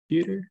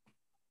computer.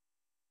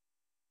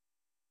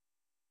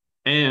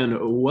 And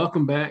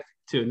welcome back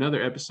to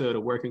another episode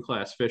of Working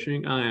Class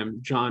Fishing. I am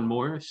John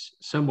Morris.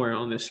 Somewhere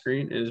on this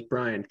screen is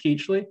Brian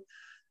Keachley.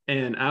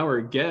 And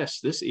our guest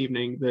this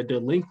evening, the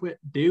delinquent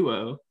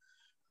duo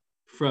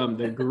from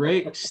the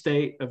great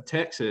state of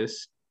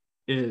Texas,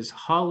 is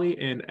Holly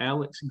and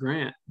Alex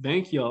Grant.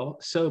 Thank y'all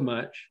so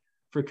much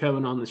for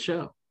coming on the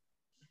show.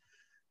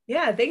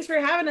 Yeah, thanks for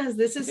having us.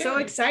 This is so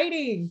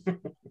exciting.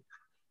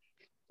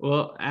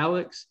 Well,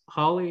 Alex,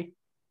 Holly,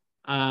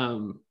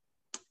 I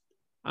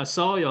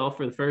saw y'all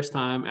for the first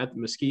time at the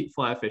Mesquite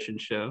Fly Fishing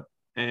Show,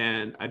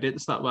 and I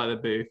didn't stop by the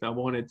booth. I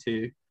wanted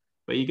to,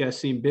 but you guys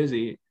seemed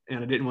busy,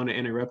 and I didn't want to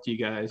interrupt you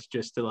guys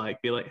just to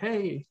be like,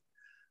 hey,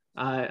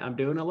 I'm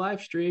doing a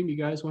live stream. You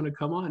guys want to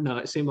come on? No,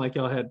 it seemed like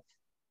y'all had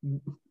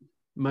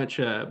much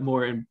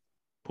more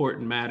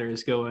important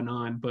matters going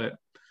on, but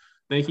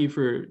thank you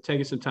for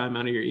taking some time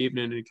out of your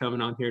evening and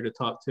coming on here to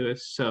talk to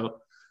us. So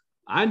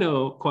I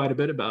know quite a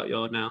bit about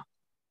y'all now,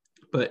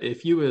 but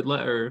if you would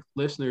let our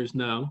listeners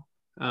know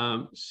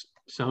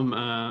some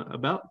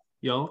about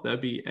y'all,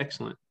 that'd be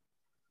excellent.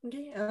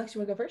 Okay, Alex,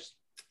 you want to go first?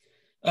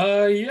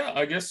 Yeah,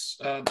 I guess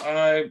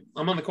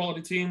I'm on the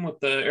quality team with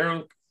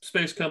the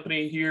aerospace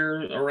company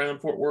here around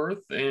Fort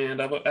Worth,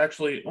 and I've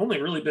actually only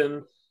really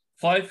been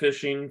fly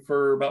fishing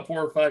for about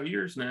 4 or 5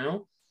 years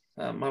now.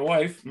 My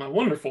wife, my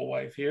wonderful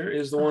wife here,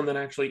 is the one that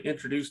actually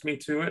introduced me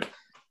to it.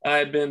 I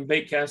had been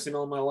bait casting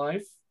all my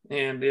life,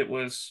 and it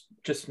was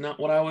just not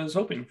what I was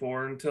hoping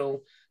for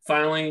until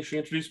finally she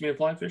introduced me to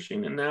fly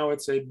fishing, and now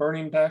it's a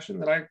burning passion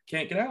that I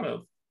can't get out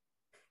of.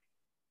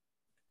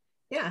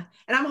 Yeah,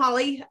 and I'm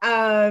Holly.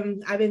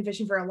 I've been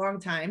fishing for a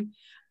long time.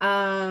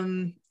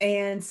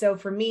 And so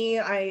for me,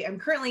 I am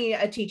currently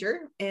a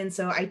teacher. And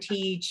so I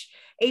teach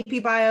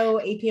AP Bio,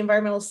 AP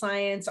Environmental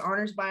Science,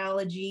 Honors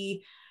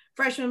Biology,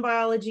 Freshman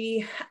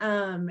Biology.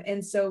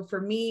 And so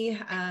for me,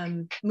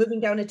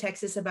 moving down to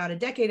Texas about a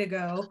decade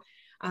ago,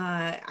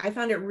 I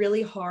found it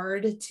really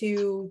hard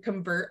to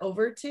convert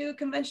over to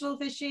conventional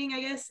fishing,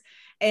 I guess.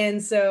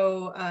 And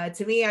so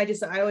to me, I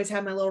always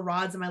had my little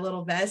rods and my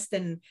little vest,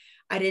 and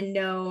I didn't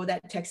know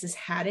that Texas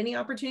had any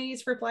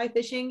opportunities for fly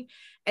fishing.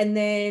 And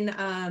then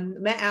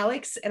met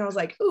Alex, and I was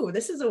like, ooh,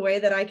 this is a way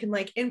that I can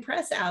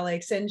impress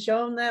Alex and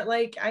show him that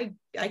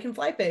I can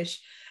fly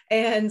fish.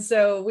 And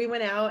so we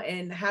went out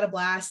and had a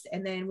blast.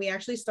 And then we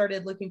actually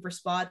started looking for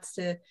spots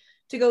to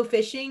go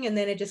fishing. And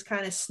then it just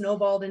kind of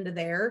snowballed into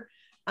there.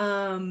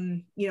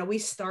 We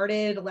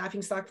started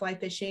Laughingstock Fly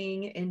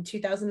Fishing in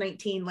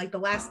 2019, the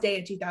last day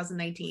of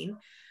 2019.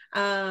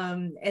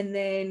 And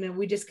then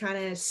we just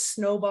kind of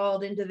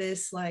snowballed into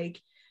this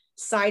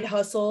side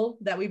hustle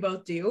that we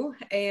both do.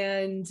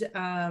 And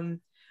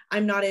I'm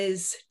not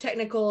as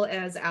technical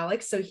as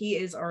Alex, so he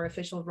is our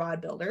official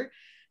rod builder.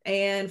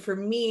 And for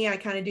me, I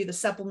kind of do the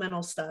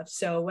supplemental stuff.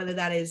 So whether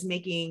that is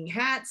making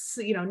hats,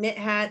 knit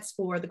hats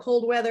for the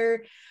cold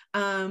weather.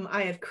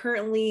 I have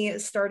currently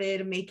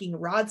started making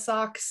rod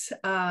socks.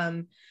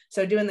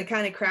 So doing the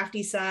kind of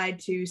crafty side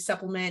to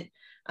supplement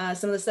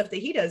some of the stuff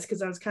that he does,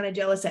 because I was kind of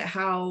jealous at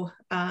how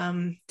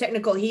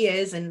technical he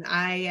is, and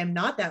I am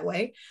not that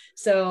way.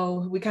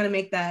 So we kind of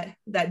make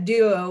that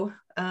duo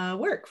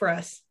work for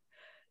us.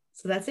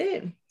 So that's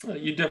it.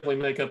 You definitely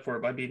make up for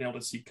it by being able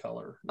to see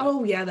color.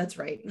 Oh yeah, that's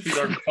right. She's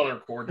our color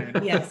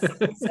coordinator. Yes.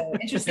 So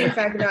interesting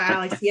fact about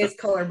Alex, he is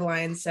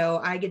colorblind, so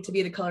I get to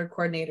be the color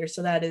coordinator.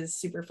 So that is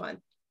super fun.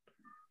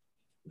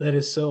 That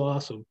is so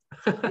awesome.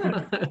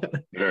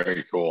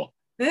 Very cool.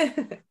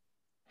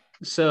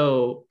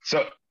 So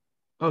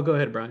oh, go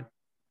ahead, Brian.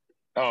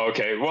 Oh,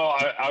 okay. Well,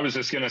 I was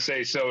just gonna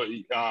say, so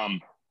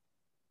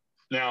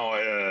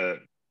now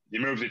you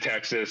move to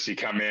Texas, you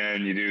come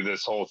in, you do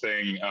this whole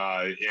thing,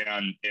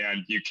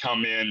 and you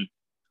come in.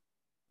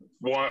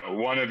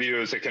 One of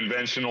you is a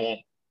conventional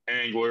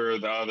angler,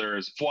 the other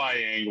is a fly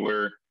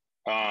angler.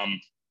 I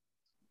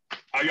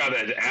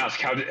gotta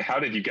ask, how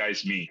did you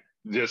guys meet?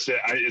 Just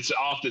it's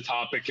off the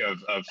topic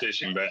of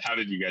fishing, but how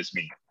did you guys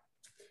meet?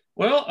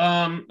 Well,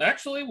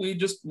 actually,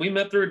 we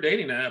met through a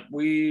dating app.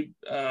 We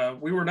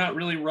were not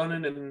really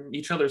running in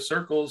each other's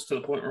circles to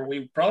the point where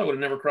we probably would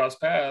have never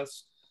crossed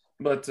paths.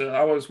 But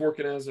I was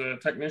working as a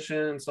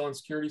technician selling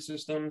security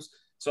systems.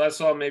 So I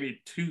saw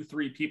maybe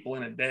 2-3 people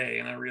in a day,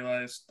 and I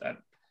realized I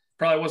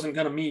probably wasn't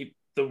going to meet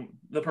the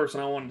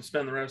person I wanted to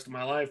spend the rest of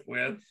my life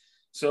with.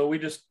 So we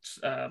just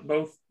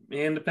both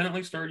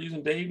independently started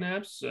using dating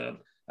apps.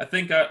 I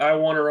think I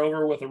won her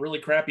over with a really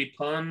crappy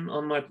pun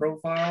on my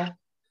profile,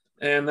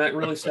 and that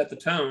really set the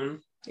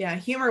tone. Yeah,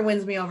 humor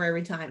wins me over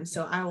every time,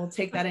 so I will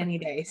take that any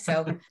day.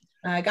 So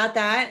I got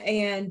that.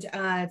 And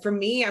for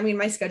me, I mean,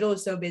 my schedule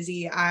was so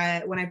busy.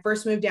 When I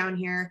first moved down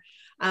here,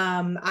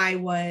 I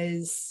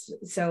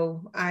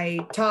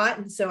taught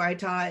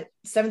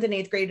 7th and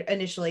 8th grade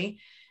initially.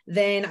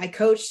 Then I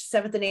coached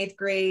 7th and 8th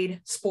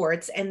grade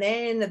sports. And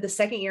then the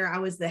second year, I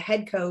was the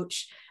head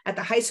coach at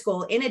the high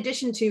school, in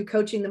addition to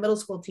coaching the middle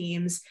school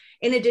teams,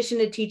 in addition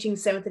to teaching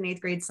 7th and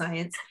 8th grade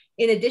science,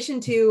 in addition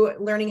to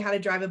learning how to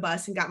drive a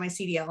bus and got my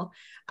CDL.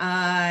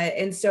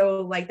 And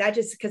so like that,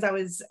 just because I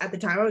was at the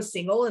time I was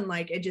single, and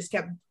like it just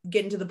kept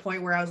getting to the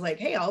point where I was like,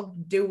 hey, I'll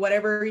do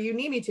whatever you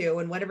need me to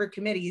and whatever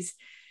committees.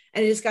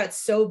 And it just got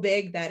so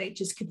big that it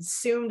just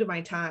consumed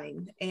my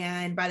time.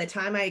 And by the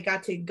time I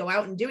got to go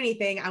out and do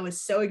anything, I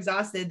was so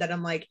exhausted that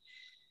I'm like,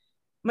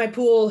 my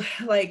pool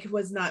like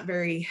was not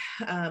very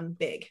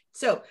big.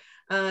 So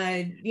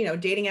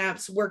dating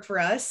apps work for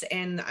us.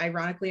 And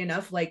ironically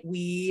enough, like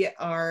we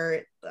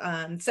are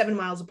 7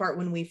 miles apart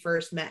when we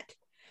first met.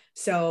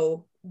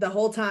 So the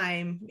whole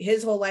time,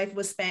 his whole life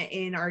was spent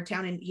in our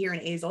town here in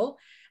Azle.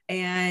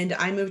 And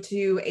I moved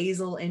to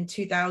Azle in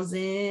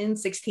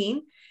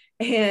 2016.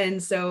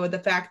 And so the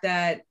fact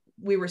that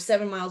we were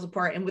 7 miles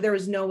apart, and there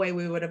was no way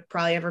we would have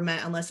probably ever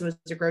met unless it was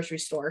a grocery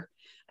store.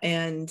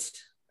 And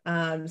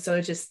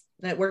so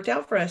it worked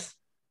out for us.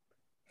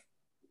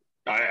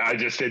 I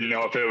just didn't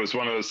know if it was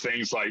one of those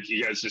things like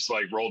you guys just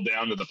like rolled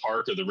down to the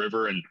park or the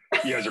river and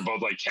you guys are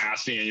both like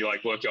casting and you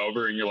like look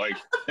over and you're like,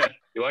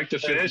 you like to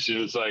fish? And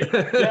it's like,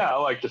 yeah, I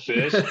like to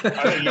fish.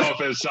 I didn't know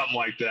if it was something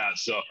like that.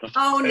 So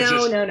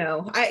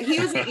no. He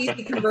was an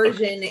easy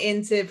conversion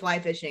into fly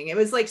fishing. It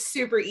was like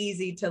super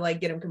easy to like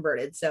get him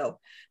converted. So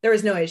there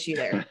was no issue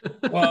there.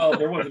 Well,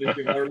 there was an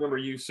issue. I remember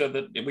you said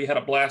that we had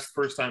a blast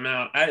first time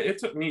out. It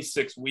took me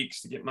 6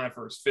 weeks to get my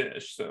first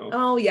fish. So it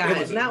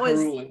was a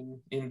grueling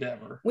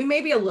endeavor. We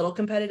may be a little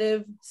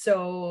competitive.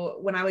 So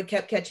when I would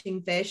kept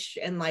catching fish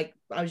and like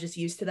I was just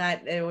used to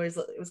that, it was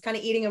kind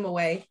of eating them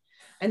away.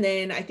 And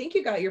then I think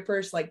you got your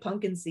first like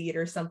pumpkin seed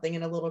or something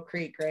in a little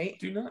creek, right?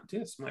 Do not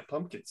diss my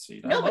pumpkin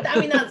seed. No, but I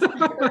mean that's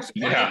first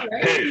yeah.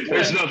 Right? Hey,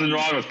 there's nothing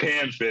wrong with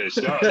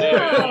panfish. No,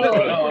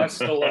 I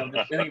still love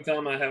it.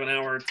 Anytime I have an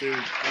hour or two,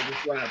 I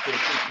just run out to a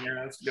creek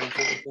near us to go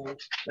for them.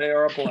 They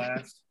are a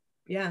blast.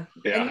 Yeah.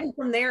 And then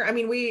from there, I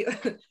mean, we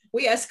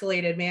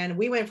escalated, man.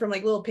 We went from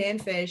like little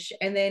panfish,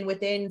 and then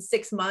within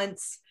 6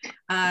 months,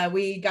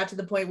 we got to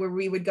the point where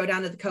we would go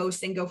down to the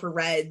coast and go for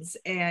reds,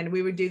 and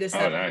we would do this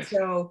stuff. Nice.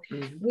 So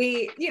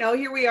we,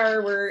 here we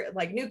are, we're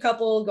like new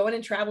couple going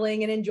and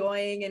traveling and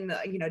enjoying and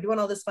doing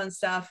all this fun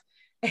stuff.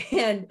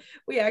 And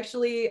we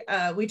actually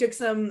we took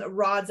some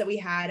rods that we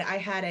had. I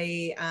had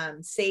a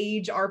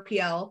Sage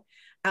RPL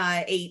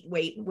 8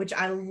 weight, which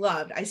I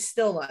loved. I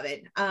still love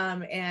it.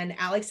 And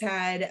Alex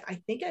had,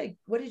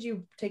 what did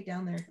you take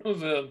down there? It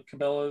was a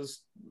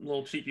Cabela's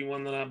little cheapy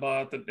one that I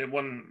bought that it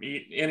wasn't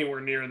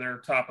anywhere near their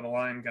top of the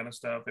line kind of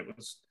stuff. It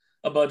was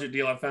a budget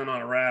deal I found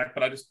on a rack,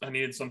 but I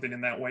needed something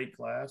in that weight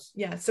class.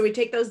 Yeah. So we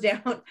take those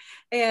down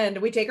and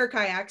we take our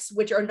kayaks,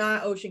 which are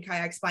not ocean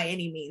kayaks by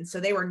any means. So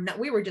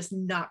we were just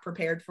not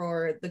prepared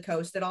for the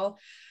coast at all,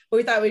 but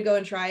we thought we'd go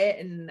and try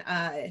it.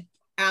 And,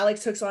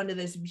 Alex hooks onto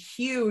this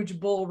huge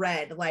bull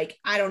red, like,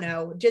 I don't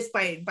know, just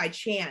by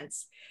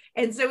chance.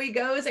 And so he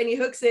goes and he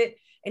hooks it.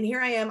 And here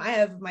I am, I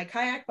have my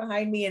kayak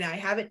behind me and I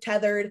have it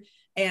tethered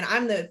and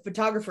I'm the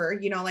photographer,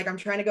 like I'm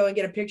trying to go and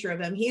get a picture of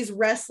him. He's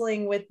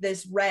wrestling with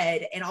this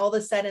red and all of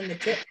a sudden the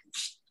tip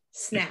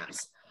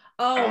snaps.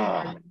 Oh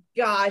my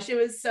gosh. It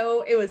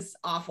was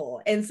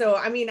awful. And so,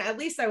 I mean, at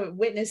least I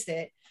witnessed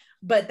it.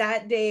 But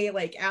that day,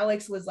 like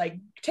Alex was like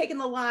taking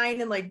the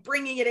line and like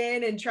bringing it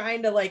in and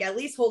trying to like at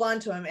least hold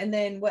on to him. And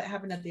then what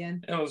happened at the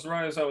end? It was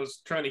right as I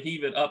was trying to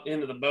heave it up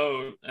into the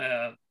boat.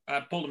 I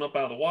pulled him up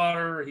out of the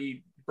water.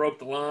 He broke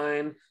the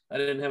line. I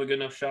didn't have a good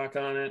enough shock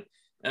on it.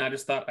 And I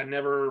just thought I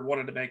never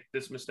wanted to make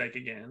this mistake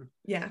again.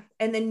 Yeah.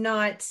 And then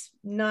not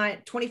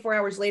 24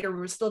 hours later, we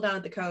were still down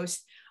at the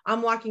coast.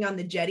 I'm walking on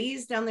the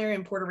jetties down there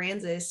in Port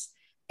Aransas.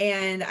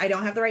 And I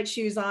don't have the right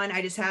shoes on.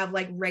 I just have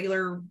like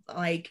regular,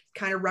 like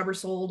kind of rubber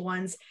soled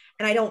ones.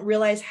 And I don't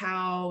realize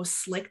how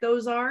slick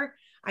those are.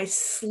 I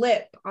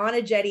slip on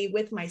a jetty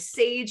with my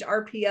Sage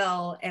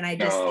RPL and I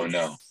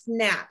just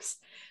snaps.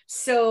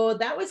 So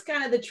that was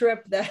kind of the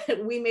trip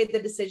that we made the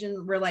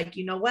decision. We're like,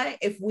 you know what,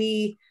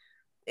 the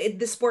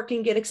sport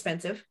can get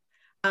expensive.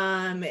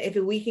 If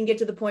we can get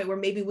to the point where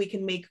maybe we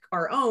can make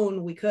our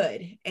own, we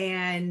could.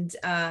 And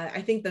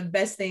I think the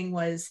best thing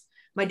was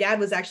my dad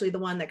was actually the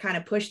one that kind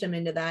of pushed him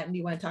into that. And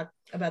you want to talk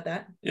about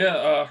that?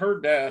 Yeah,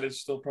 her dad is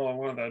still probably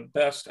one of the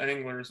best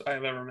anglers I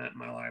have ever met in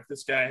my life.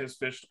 This guy has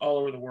fished all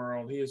over the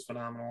world. He is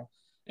phenomenal.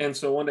 And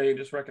so one day he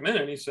just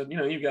recommended, he said,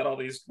 you've got all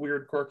these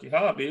weird, quirky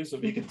hobbies.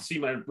 If you can see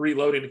my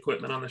reloading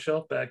equipment on the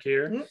shelf back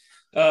here.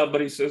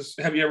 But he says,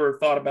 have you ever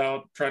thought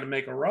about trying to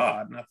make a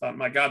rod? And I thought,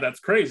 my God, that's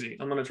crazy.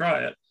 I'm going to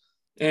try it.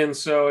 And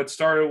so it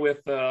started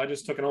with, I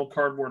just took an old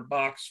cardboard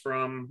box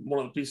from one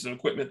of the pieces of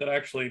equipment that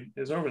actually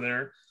is over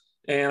there.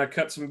 And I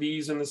cut some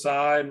V's in the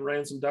side and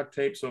ran some duct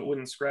tape so it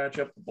wouldn't scratch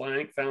up the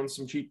blank, found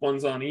some cheap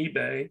ones on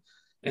eBay,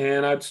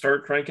 and I'd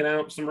start cranking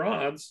out some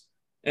rods.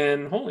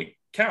 And holy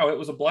cow, it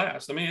was a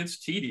blast. I mean, it's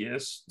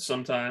tedious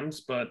sometimes,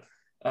 but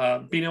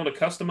being able to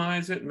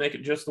customize it and make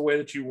it just the way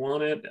that you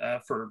want it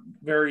for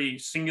very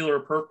singular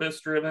purpose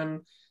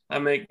driven. I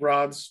make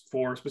rods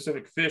for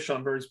specific fish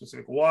on very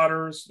specific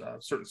waters,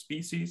 certain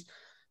species.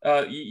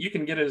 You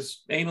can get as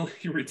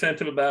anally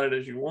retentive about it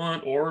as you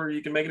want, or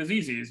you can make it as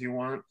easy as you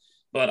want.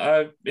 but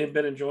I've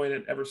been enjoying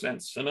it ever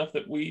since, enough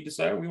that we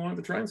decided we wanted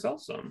to try and sell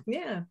some.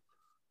 Yeah.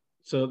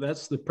 So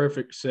that's the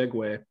perfect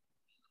segue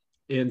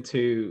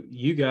into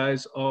you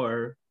guys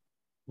are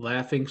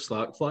Laughing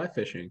Stock Fly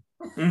Fishing.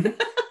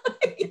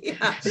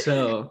 Yeah.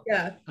 So,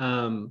 yeah.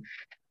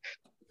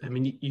 I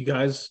mean, you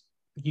guys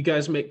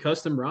make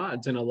custom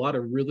rods and a lot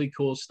of really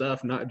cool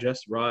stuff, not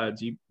just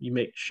rods. You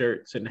make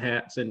shirts and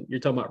hats, and you're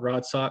talking about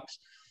rod socks.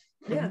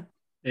 Yeah.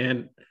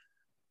 And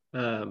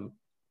I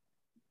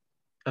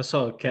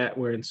saw a cat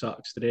wearing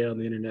socks today on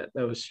the internet.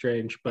 That was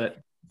strange, but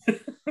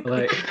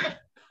like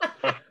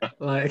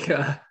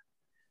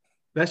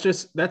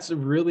that's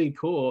really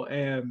cool.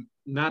 And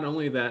not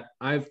only that,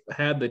 I've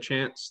had the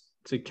chance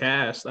to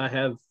cast. I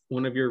have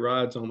one of your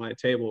rods on my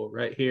table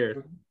right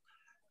here.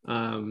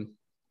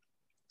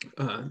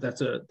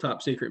 That's a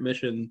top secret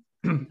mission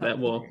that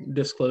we'll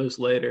disclose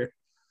later.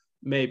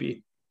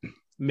 Maybe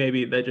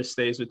that just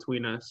stays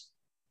between us.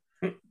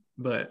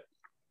 But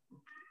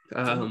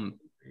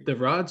the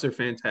rods are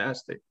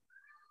fantastic.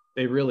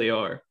 They really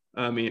are.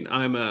 I mean,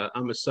 I'm a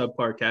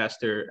subpar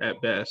caster at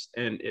best,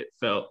 and it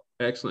felt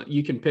excellent.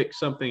 You can pick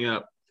something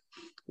up,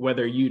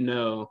 whether you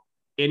know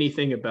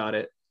anything about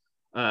it.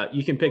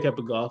 You can pick up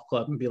a golf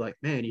club and be like,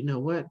 man, you know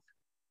what?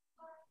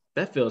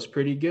 That feels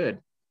pretty good.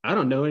 I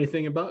don't know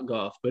anything about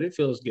golf, but it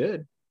feels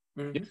good.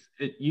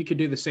 Mm-hmm. You could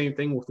do the same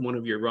thing with one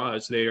of your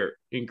rods. They are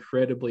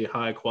incredibly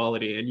high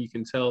quality, and you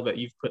can tell that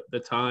you've put the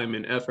time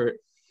and effort,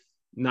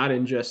 not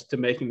in just to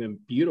making them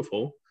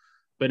beautiful,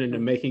 but into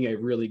making a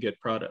really good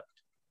product.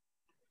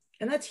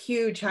 And that's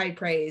huge high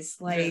praise.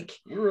 Like,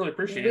 we really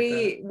appreciate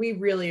that. We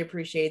really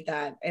appreciate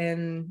that.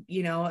 And,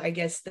 you know, I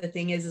guess the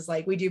thing is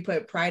like, we do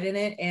put pride in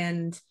it,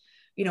 and,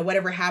 you know,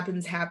 whatever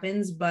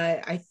happens.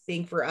 But I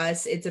think for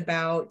us, it's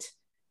about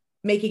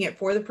making it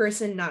for the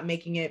person, not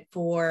making it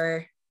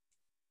for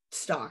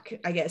stock,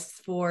 I guess,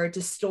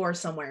 to store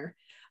somewhere,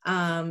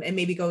 and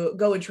maybe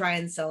go and try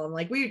and sell them.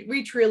 Like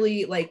we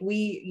truly, like,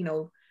 you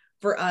know,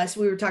 for us,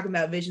 we were talking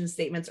about vision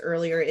statements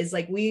earlier, is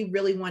like, we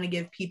really want to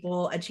give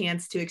people a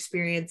chance to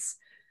experience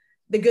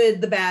the good,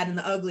 the bad, and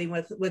the ugly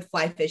with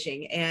fly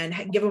fishing,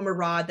 and give them a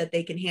rod that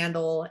they can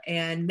handle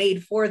and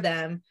made for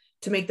them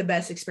to make the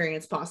best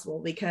experience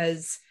possible.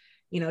 Because,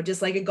 you know,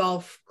 just like a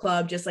golf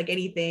club, just like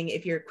anything,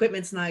 if your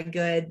equipment's not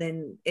good,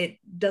 then it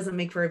doesn't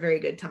make for a very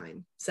good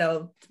time.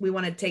 So we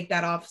want to take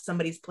that off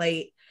somebody's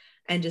plate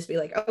and just be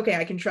like, okay,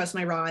 I can trust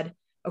my rod.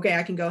 Okay,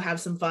 I can go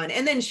have some fun,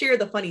 and then share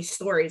the funny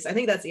stories. I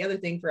think that's the other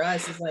thing for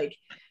us, is like,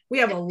 we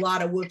have a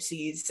lot of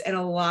whoopsies and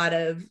a lot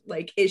of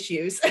like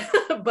issues,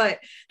 but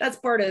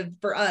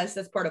for us,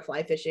 that's part of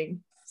fly fishing.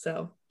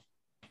 So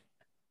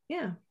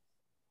yeah.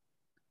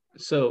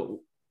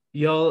 So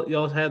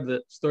y'all had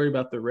the story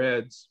about the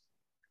reds.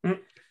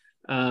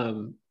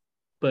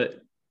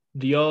 But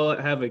do y'all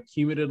have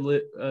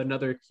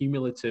another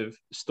cumulative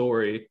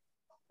story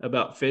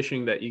about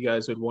fishing that you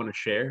guys would want to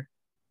share?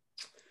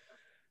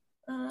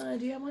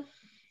 Do you have one?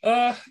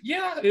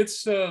 Yeah,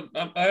 it's I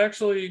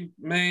actually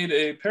made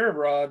a pair of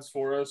rods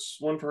for us,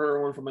 one for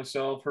her, one for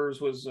myself. Hers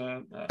was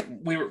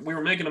we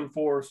were making them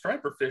for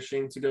striper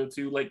fishing to go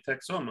to Lake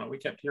Texoma. We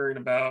kept hearing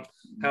about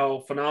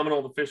how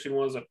phenomenal the fishing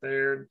was up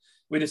there.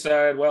 We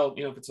decided, well,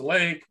 you know, if it's a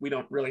lake, we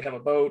don't really have a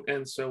boat,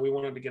 and so we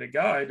wanted to get a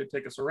guide to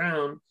take us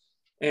around.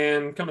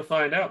 And come to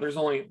find out, there's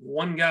only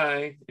one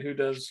guy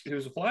who's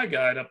a fly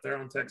guide up there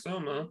on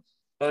Texoma.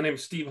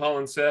 Named Steve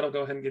Hollandset. I'll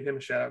go ahead and give him a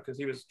shout out because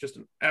he was just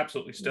an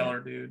absolutely stellar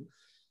dude.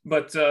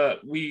 But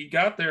we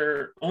got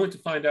there only to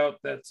find out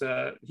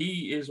that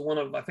he is one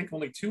of, I think,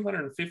 only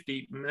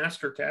 250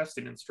 master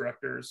casting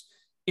instructors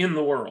in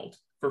the world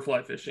for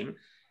fly fishing.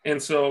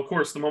 And so, of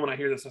course, the moment I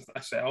hear this,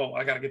 I say, "Oh,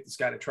 I got to get this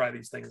guy to try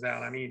these things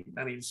out. I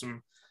need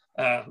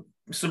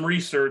some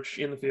research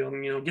in the field,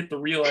 and, you know, get the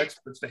real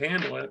experts to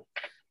handle it."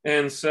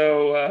 And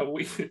so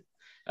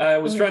I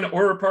was trying to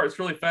order parts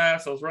really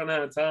fast. I was running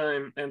out of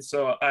time. And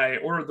so I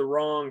ordered the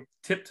wrong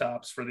tip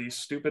tops for these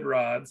stupid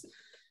rods.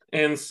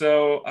 And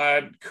so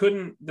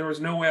there was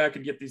no way I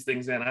could get these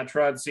things in. I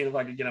tried seeing if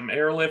I could get them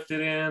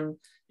airlifted in,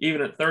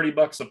 even at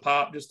 $30 a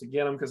pop, just to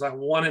get them, because I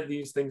wanted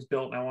these things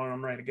built and I wanted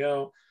them ready to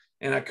go.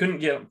 And I couldn't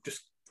get them,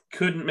 just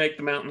couldn't make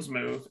the mountains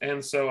move.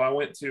 And so I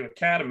went to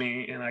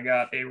Academy and I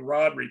got a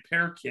rod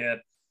repair kit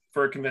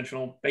for a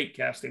conventional bait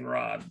casting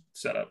rod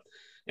setup.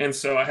 And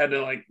so I had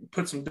to like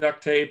put some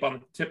duct tape on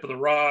the tip of the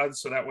rod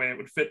so that way it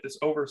would fit this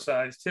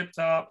oversized tip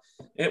top.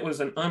 It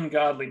was an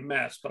ungodly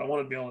mess, but I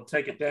wanted to be able to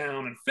take it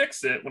down and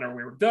fix it whenever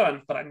we were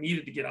done, but I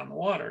needed to get on the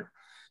water.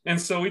 And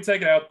so we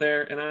take it out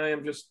there, and I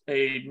am just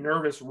a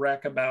nervous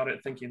wreck about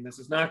it, thinking this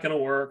is not going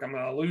to work. I'm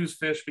going to lose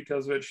fish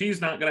because of it.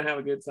 She's not going to have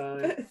a good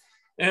time.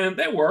 And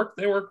they worked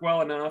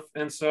well enough.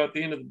 And so at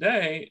the end of the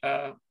day,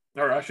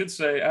 or I should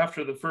say,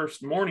 after the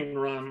first morning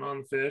run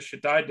on fish,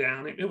 it died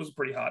down. It was a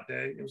pretty hot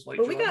day. It was late.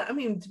 But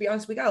to be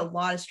honest, we got a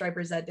lot of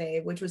stripers that day,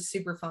 which was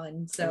super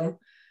fun. So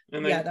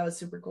that was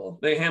super cool.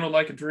 They handled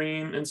like a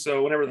dream. And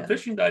so whenever the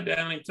fishing died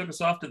down, he took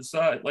us off to the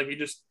side. Like he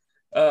just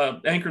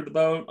anchored the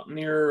boat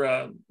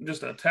near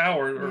just a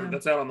tower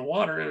that's out on the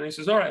water. And he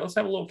says, all right, let's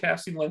have a little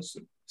casting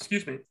lesson.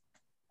 Excuse me.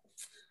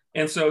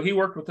 And so he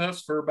worked with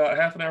us for about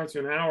half an hour to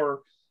an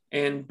hour,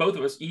 and both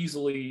of us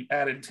easily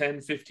added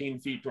 10, 15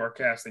 feet to our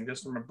casting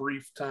just from a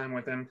brief time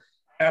with him.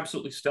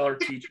 Absolutely stellar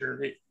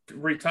teacher,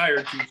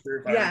 retired teacher,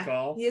 if I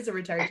recall. He is a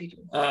retired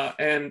teacher.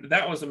 And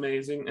that was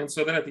amazing. And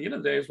so then at the end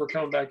of the day, as we're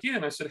coming back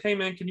in, I said, hey,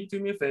 man, can you do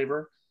me a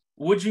favor?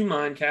 Would you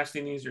mind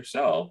casting these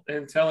yourself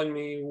and telling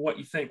me what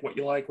you think, what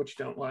you like, what you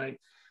don't like?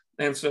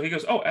 And so he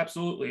goes, oh,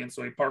 absolutely. And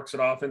so he parks it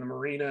off in the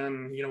marina,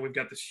 and, you know, we've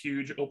got this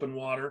huge open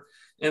water.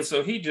 And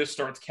so he just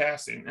starts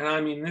casting. And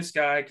I mean, this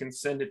guy can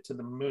send it to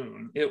the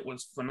moon. It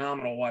was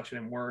phenomenal watching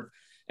him work.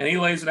 And he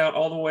lays it out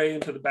all the way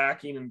into the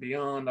backing and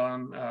beyond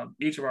on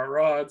each of our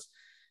rods.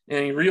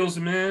 And he reels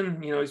them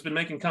in. You know, he's been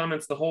making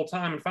comments the whole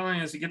time. And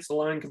finally, as he gets the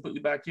line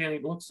completely back in, he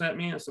looks at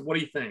me. I said, what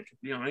do you think?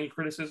 You know, any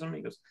criticism?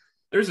 He goes,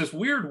 there's this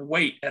weird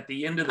weight at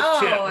the end of the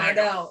tip. Oh, I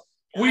know.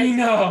 We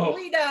know.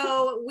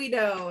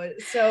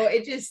 So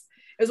it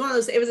was one of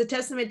those, it was a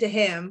testament to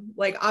him.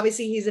 Like,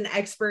 obviously he's an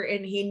expert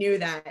and he knew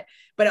that,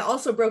 but it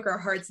also broke our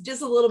hearts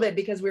just a little bit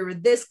because we were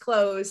this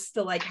close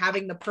to like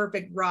having the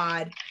perfect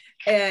rod.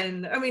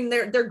 And I mean,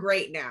 they're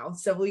great now.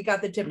 So we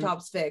got the tip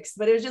tops fixed,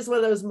 but it was just one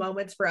of those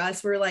moments for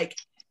us. We're like,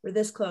 we're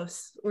this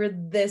close.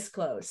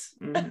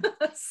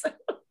 So.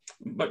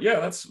 But yeah,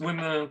 that's when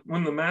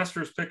the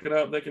masters pick it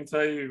up, they can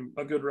tell you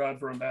a good rod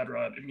from a bad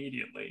rod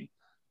immediately.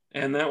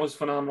 And that was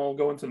phenomenal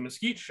going to the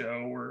Mesquite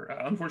show where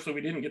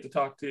unfortunately we didn't get to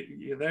talk to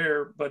you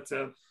there, but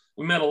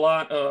we met a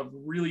lot of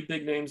really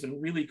big names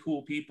and really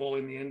cool people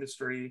in the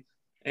industry,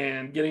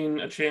 and getting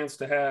a chance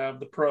to have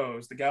the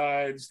pros, the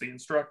guides, the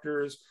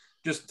instructors,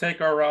 just take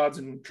our rods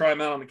and try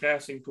them out on the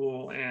casting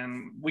pool.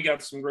 And we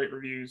got some great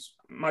reviews.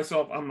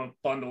 Myself, I'm a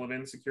bundle of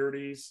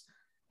insecurities.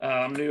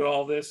 I'm new to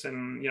all this,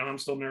 and, you know, I'm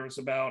still nervous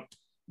about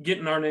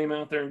getting our name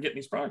out there and getting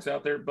these products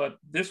out there, but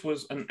this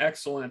was an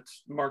excellent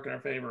mark in our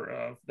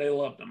favor. They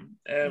loved them.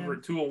 Every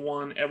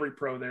 201, every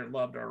pro there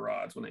loved our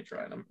rods when they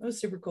tried them. That was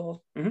super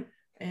cool. Mm-hmm.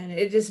 And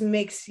it just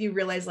makes you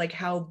realize like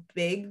how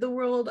big the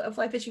world of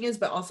fly fishing is,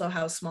 but also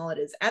how small it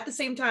is at the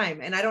same time.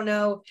 And I don't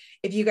know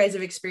if you guys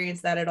have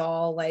experienced that at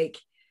all. Like,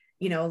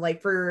 you know,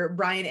 like for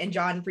Brian and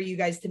John, for you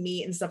guys to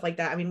meet and stuff like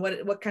that. I mean,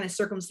 what kind of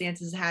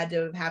circumstances had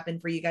to have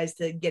happened for you guys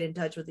to get in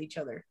touch with each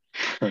other?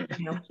 You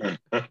know?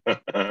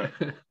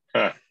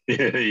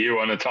 You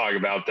want to talk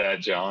about that,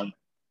 John?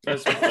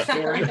 That's my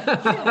story.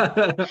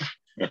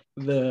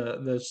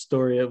 The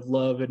story of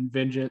love and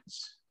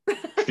vengeance.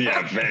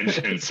 Yeah,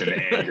 vengeance and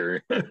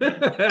anger.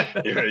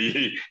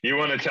 You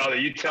want to tell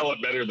it? You tell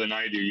it better than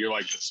I do. You're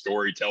like the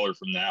storyteller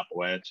from the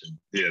Appalachian.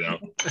 You know,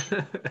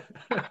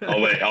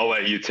 I'll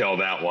let you tell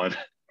that one.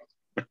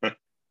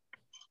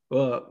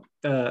 Well,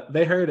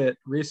 they heard it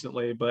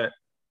recently, but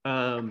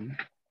a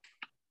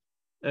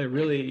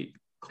really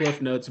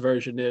Cliff Notes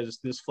version is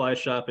this fly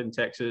shop in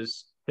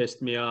Texas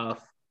pissed me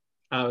off.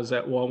 I was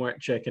at Walmart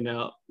checking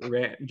out,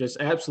 just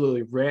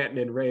absolutely ranting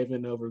and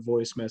raving over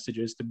voice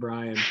messages to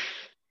Brian.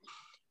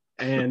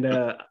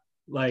 And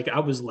like I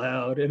was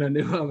loud, and I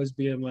knew I was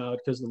being loud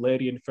because the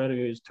lady in front of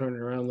me was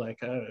turning around like,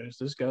 oh, is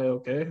this guy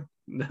okay?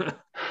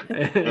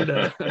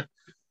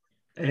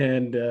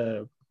 and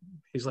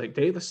he's like,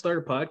 Dave, let's start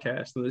a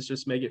podcast and let's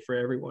just make it for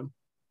everyone.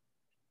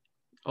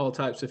 All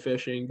types of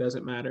fishing,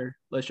 doesn't matter.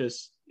 Let's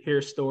just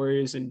hear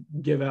stories and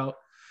give out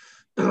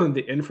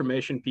the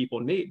information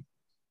people need.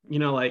 You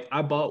know, like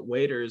I bought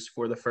waders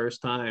for the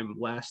first time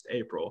last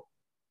April,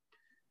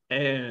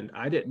 and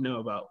I didn't know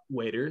about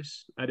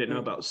waders. I didn't know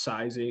about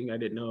sizing. I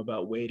didn't know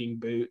about wading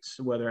boots,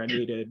 whether I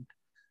needed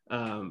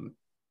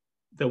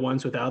the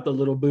ones without the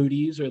little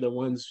booties or the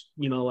ones,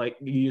 you know, like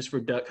you use for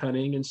duck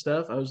hunting and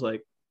stuff. I was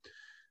like,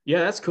 yeah,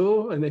 that's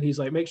cool. And then he's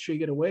like, make sure you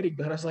get a wading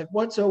belt. I was like,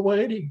 what's a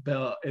wading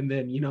belt? And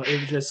then, you know,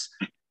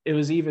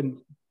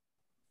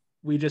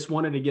 we just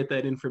wanted to get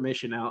that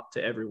information out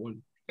to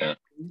everyone. Yeah.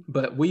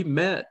 But we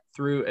met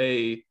through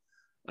a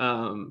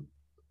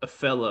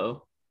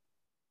fellow.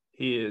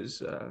 He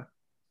is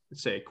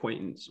let's say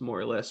acquaintance, more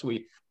or less.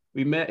 We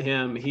met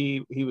him.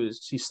 He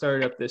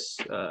started up this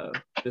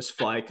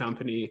fly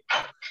company,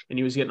 and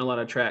he was getting a lot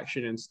of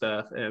traction and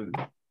stuff. And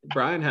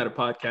Brian had a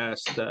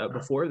podcast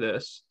before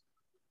this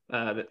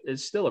that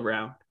is still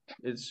around.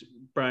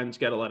 Brian's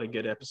got a lot of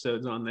good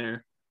episodes on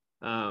there.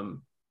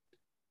 And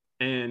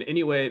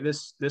anyway,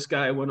 this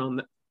guy went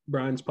on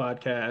Brian's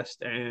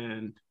podcast,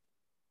 and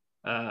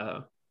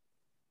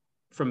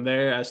from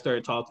there I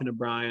started talking to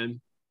Brian,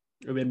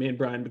 and then me and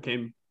Brian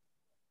became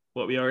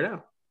what we are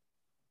now.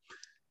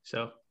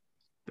 So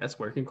that's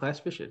working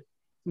class fishing.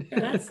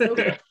 That's so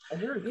cool.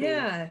 Very cool.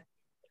 Yeah.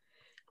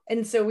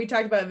 And so we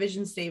talked about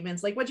vision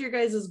statements. Like, what's your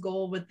guys'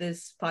 goal with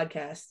this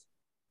podcast?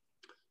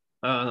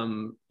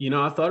 You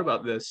know, I thought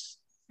about this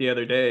the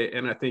other day,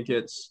 and I think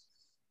it's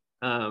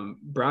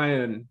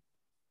Brian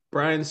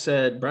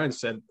said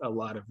a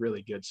lot of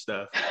really good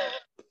stuff.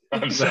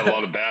 I've said a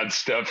lot of bad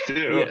stuff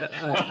too.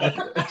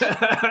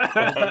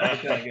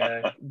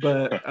 Yeah,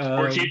 but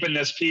we're keeping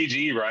this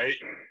PG, right?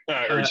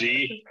 Or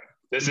G.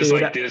 This is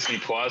like Disney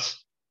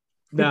Plus.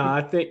 No,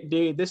 I think,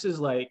 dude, this is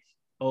like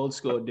old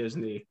school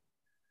Disney.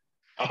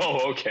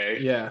 Oh, okay.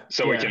 Yeah.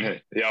 So yeah. we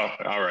can, yeah.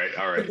 All right.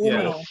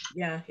 Subliminal.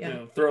 Yeah. You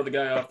know, throw the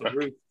guy off the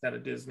roof out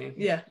of Disney.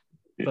 Yeah.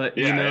 But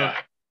Yeah,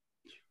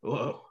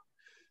 whoa.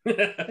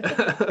 yeah.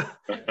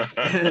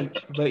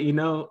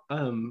 But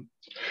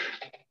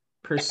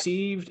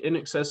perceived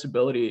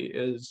inaccessibility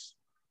is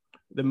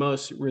the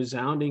most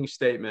resounding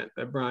statement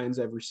that Brian's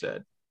ever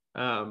said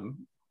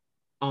on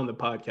the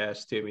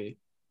podcast to me.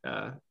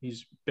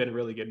 He's been a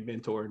really good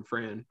mentor and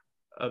friend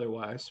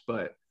otherwise,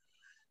 but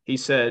he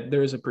said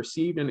there's a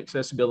perceived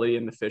inaccessibility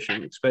in the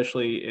fishing,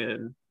 especially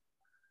in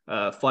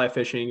fly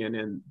fishing and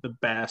in the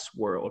bass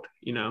world,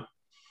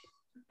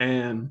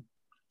 and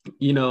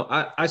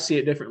I see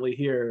it differently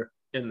here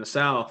in the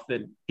South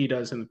than he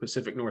does in the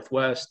Pacific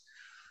Northwest,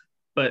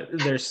 but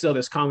there's still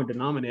this common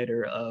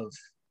denominator of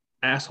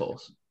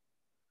assholes.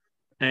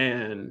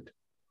 And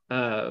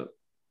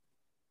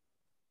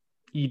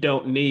you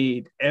don't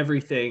need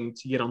everything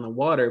to get on the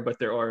water, but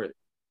there are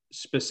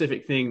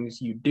specific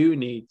things you do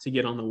need to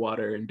get on the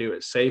water and do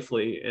it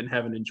safely and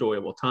have an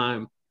enjoyable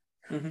time.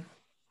 Mm-hmm.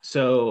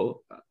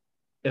 So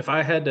if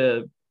I had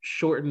to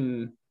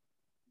shorten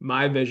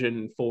my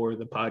vision for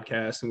the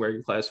podcast and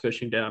Working Class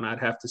Fishing down, I'd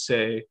have to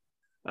say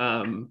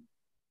to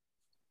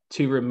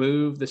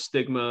remove the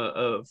stigma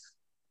of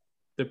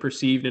the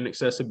perceived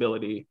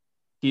inaccessibility,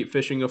 keep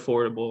fishing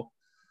affordable,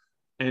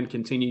 and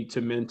continue to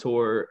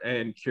mentor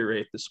and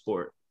curate the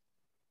sport.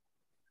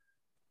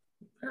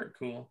 Very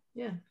cool.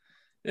 Yeah.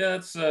 Yeah,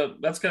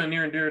 that's kind of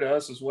near and dear to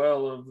us as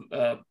well,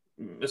 of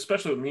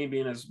especially with me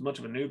being as much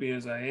of a newbie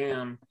as I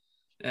am,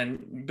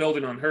 and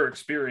building on her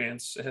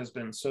experience has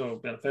been so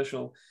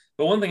beneficial.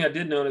 But one thing I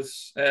did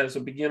notice as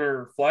a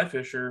beginner fly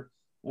fisher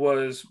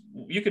was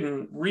you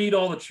can read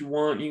all that you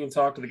want. You can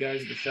talk to the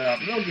guys at the shop,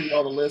 and they'll give you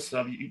all the lists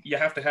of you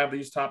have to have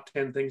these top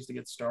 10 things to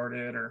get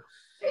started, or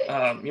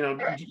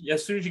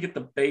as soon as you get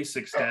the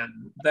basics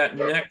down, that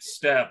next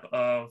step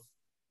of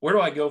where do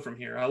I go from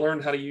here? I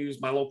learned how to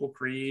use my local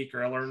creek,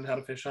 or I learned how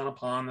to fish on a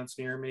pond that's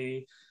near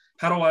me.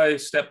 How do I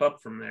step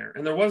up from there?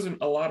 And there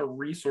wasn't a lot of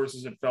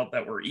resources it felt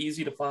that were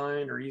easy to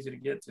find or easy to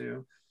get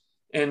to.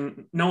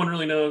 And no one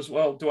really knows,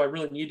 well, do I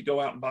really need to go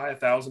out and buy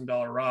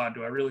 $1,000 rod?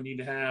 Do I really need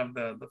to have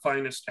the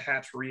finest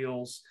hatch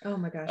reels? Oh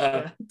my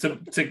gosh.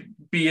 To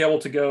be able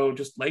to go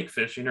just lake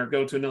fishing or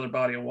go to another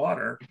body of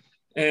water?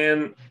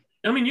 And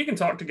I mean, you can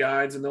talk to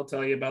guides and they'll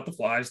tell you about the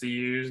flies to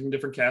use and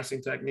different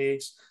casting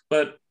techniques,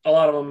 but a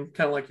lot of them,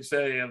 kind of like you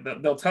say,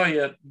 they'll tell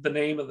you the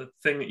name of the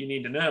thing that you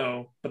need to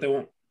know, but they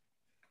won't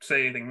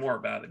say anything more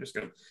about it. Just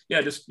go,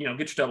 yeah, just, get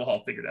your double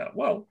haul figured out.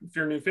 Well, if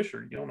you're a new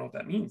fisher, you don't know what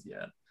that means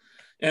yet.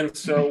 And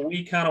so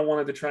we kind of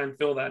wanted to try and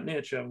fill that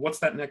niche of what's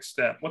that next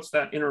step? What's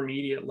that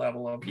intermediate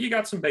level of, you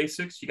got some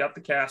basics, you got the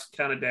cast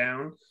kind of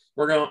down.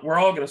 We're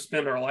all going to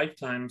spend our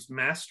lifetimes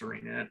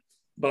mastering it,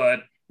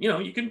 but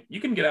you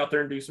can get out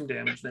there and do some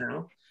damage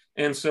now.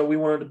 And so we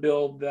wanted to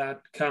build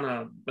that kind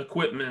of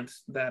equipment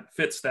that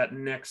fits that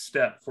next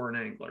step for an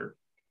angler.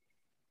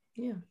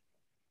 Yeah.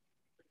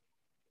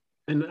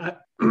 And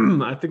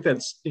I think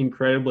that's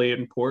incredibly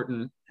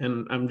important.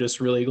 And I'm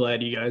just really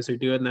glad you guys are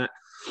doing that,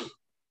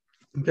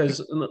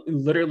 because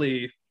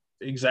literally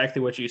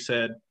exactly what you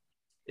said,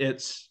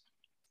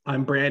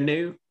 I'm brand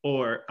new,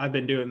 or I've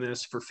been doing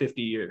this for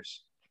 50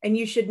 years. And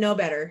you should know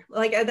better.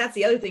 Like, that's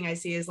the other thing I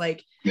see is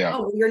like,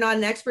 oh, you're not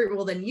an expert.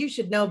 Well, then you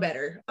should know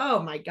better.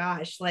 Oh my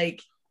gosh.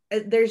 Like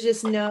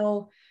there's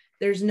no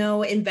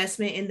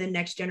investment in the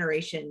next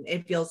generation.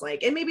 It feels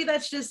like, and maybe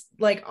that's just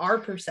like our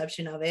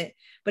perception of it,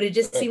 but it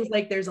just seems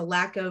like there's a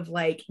lack of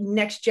like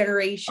next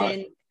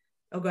generation.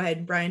 Go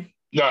ahead, Brian.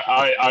 No,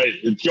 I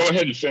go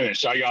ahead and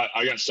finish. I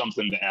got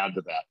something to add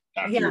to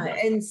that. Yeah.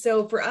 And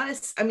so for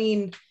us, I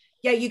mean,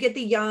 yeah, you get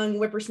the young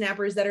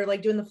whippersnappers that are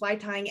like doing the fly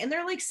tying and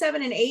they're like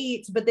 7 and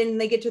 8, but then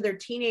they get to their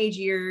teenage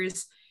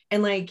years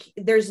and like,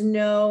 there's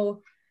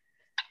no,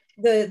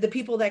 the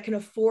people that can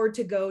afford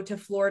to go to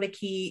Florida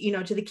Key,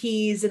 to the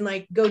Keys and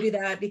like go do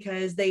that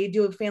because they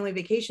do family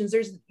vacations.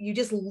 You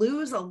just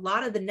lose a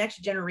lot of the next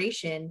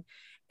generation.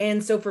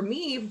 And so for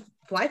me,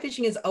 fly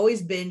fishing has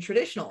always been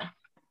traditional,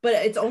 but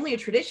it's only a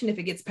tradition if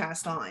it gets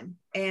passed on.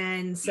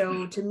 And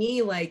so to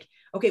me, like,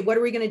 okay, what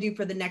are we going to do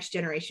for the next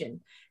generation?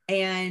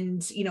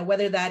 And,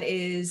 whether that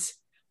is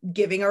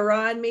giving a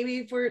rod,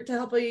 maybe to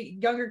help a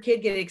younger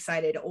kid get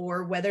excited,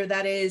 or whether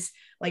that is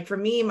like, for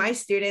me, my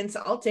students,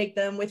 I'll take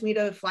them with me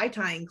to fly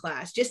tying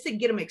class just to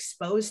get them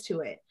exposed to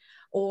it.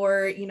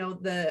 Or,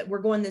 we're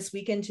going this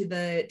weekend to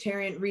the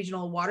Tarrant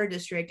Regional Water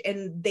District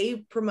and they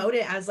promote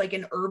it as like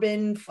an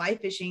urban fly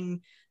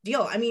fishing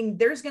deal. I mean,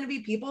 there's going to be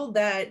people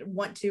that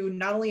want to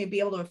not only be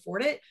able to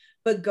afford it,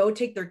 but go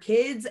take their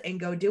kids and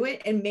go do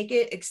it and make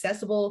it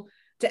accessible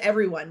to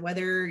everyone,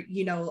 whether,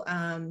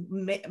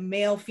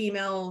 male,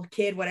 female,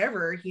 kid,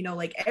 whatever,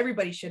 like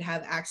everybody should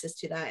have access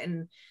to that.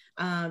 And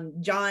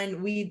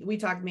John, we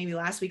talked maybe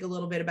last week a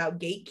little bit about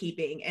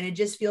gatekeeping, and it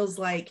just feels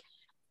like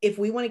if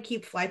we want to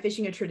keep fly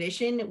fishing a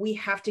tradition, we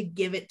have to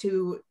give it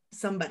to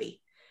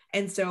somebody.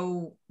 And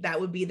so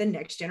that would be the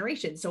next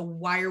generation. So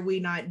why are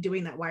we not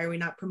doing that? Why are we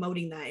not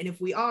promoting that? And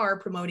if we are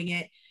promoting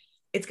it,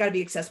 it's got to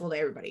be accessible to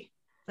everybody.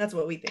 That's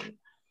what we think.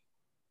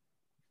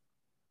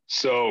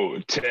 So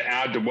to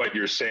add to what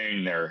you're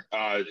saying there,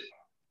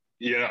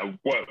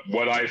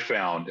 what I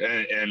found,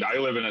 and I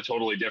live in a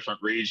totally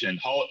different region.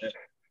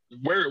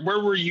 Where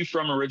were you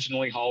from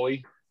originally,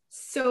 Holly?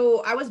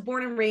 So I was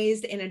born and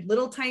raised in a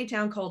little tiny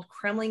town called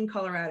Kremling,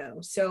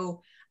 Colorado.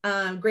 So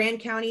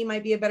Grand County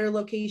might be a better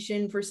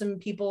location for some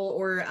people,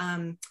 or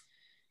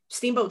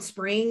Steamboat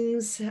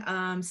Springs,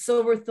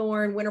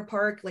 Silverthorne, Winter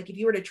Park. Like if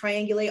you were to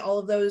triangulate all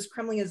of those,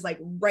 Kremling is like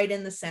right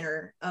in the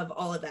center of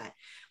all of that.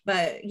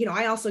 But,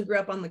 I also grew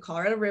up on the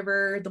Colorado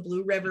River, the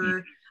Blue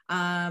River,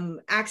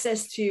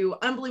 access to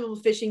unbelievable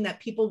fishing that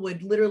people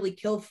would literally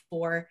kill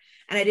for.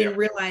 And I didn't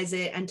realize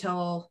it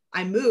until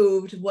I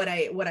moved what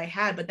I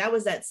had. But that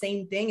was that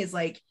same thing, is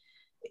like,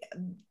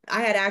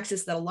 I had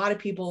access that a lot of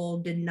people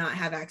did not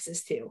have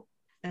access to.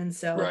 And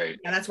so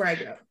that's where I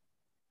grew up.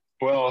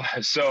 Well,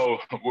 so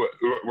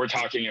we're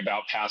talking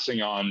about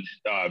passing on,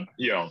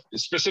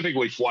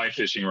 specifically fly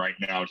fishing right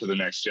now to the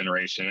next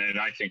generation. And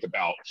I think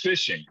about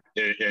fishing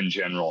in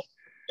general.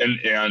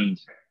 And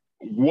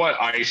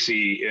what I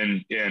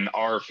see in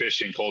our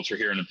fishing culture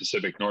here in the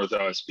Pacific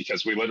Northwest,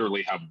 because we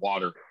literally have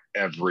water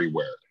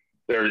everywhere.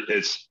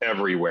 It's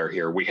everywhere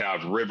here. We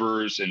have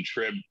rivers and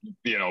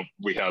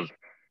we have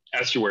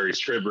estuaries,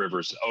 trib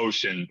rivers,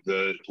 ocean,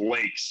 the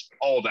lakes,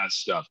 all that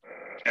stuff.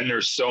 And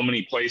there's so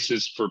many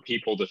places for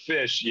people to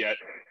fish, yet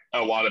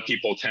a lot of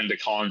people tend to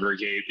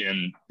congregate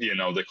in,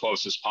 the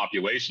closest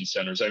population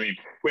centers. I mean,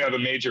 we have a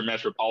major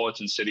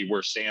metropolitan city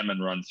where salmon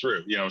run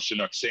through,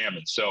 Chinook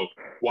salmon. So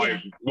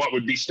what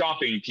would be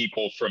stopping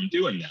people from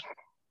doing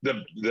that?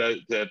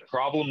 The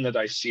problem that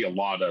I see a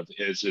lot of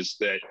is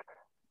that,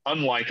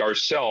 unlike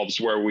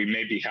ourselves, where we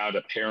maybe had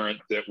a parent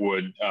that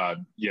would,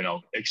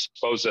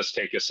 expose us,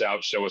 take us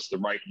out, show us the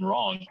right and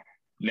wrong.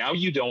 Now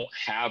you don't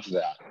have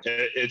that.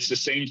 It's the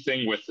same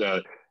thing with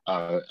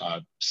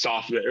not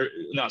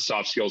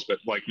soft skills, but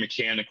like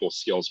mechanical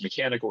skills,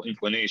 mechanical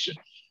inclination.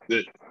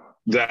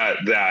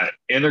 That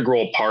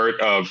integral part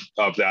of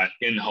that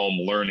in-home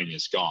learning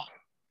is gone.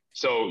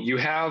 So you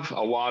have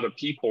a lot of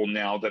people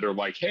now that are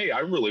like, hey, I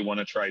really want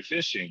to try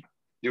fishing.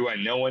 Do I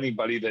know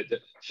anybody that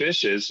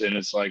fishes? And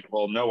it's like,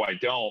 well, no, I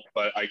don't,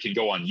 but I can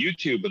go on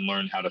YouTube and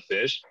learn how to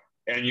fish.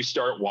 And you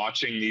start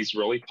watching these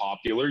really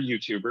popular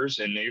YouTubers,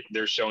 and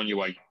they're showing you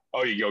like,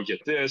 oh, you go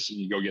get this and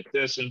you go get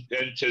this. And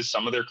to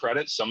some of their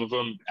credit, some of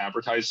them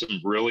advertise some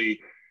really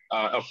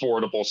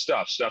affordable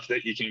stuff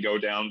that you can go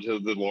down to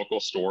the local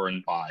store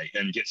and buy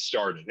and get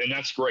started. And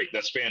that's great.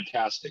 That's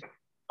fantastic.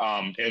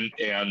 And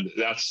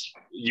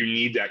you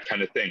need that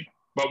kind of thing.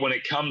 But when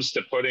it comes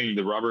to putting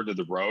the rubber to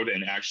the road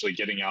and actually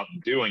getting out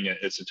and doing it,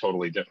 it's a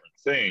totally different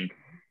thing.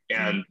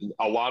 And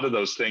a lot of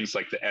those things,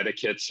 like the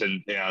etiquettes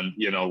and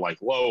like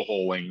low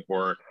holing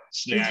or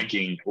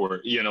snagging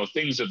or,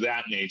 things of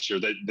that nature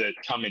that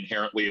come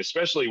inherently,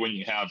 especially when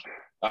you have,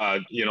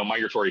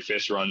 migratory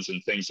fish runs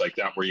and things like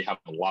that, where you have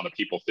a lot of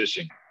people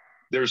fishing.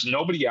 There's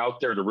nobody out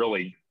there to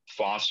really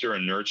foster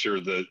and nurture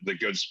the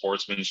good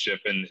sportsmanship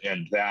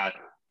and that.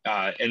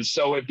 And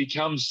so it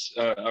becomes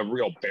a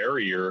real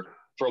barrier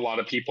for a lot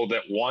of people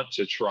that want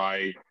to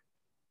try,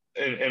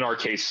 in our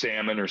case,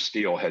 salmon or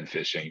steelhead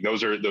fishing.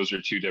 Those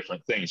are two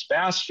different things.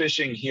 Bass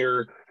fishing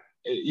here,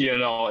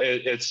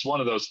 it's one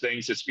of those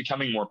things. It's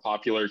becoming more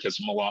popular because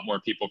a lot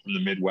more people from the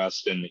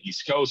Midwest and the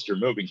East Coast are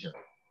moving here.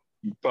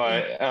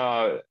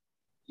 But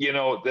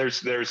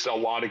there's a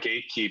lot of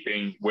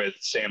gatekeeping with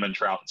salmon,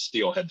 trout, and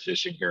steelhead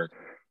fishing here.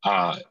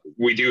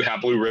 We do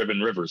have blue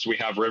ribbon rivers. We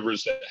have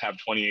rivers that have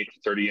 28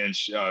 to 30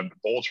 inch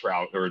bull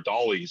trout or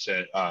dollies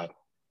at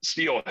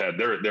steelhead.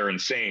 They're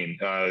insane.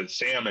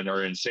 Salmon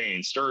are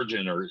insane.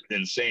 Sturgeon are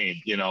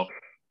insane,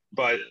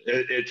 but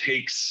it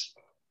takes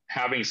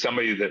having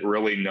somebody that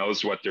really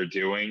knows what they're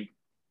doing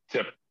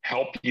to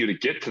help you to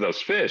get to those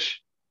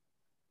fish.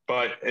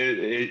 But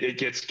it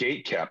gets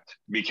gate kept,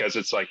 because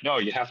it's like, no,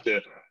 you have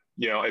to,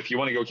 if you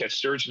want to go catch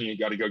sturgeon, you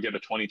got to go get a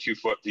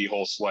 22-foot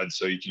D-hole sled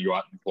so you can go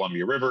out in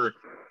Columbia River.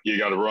 You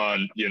got to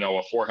run,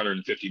 a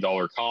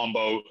 $450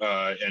 combo,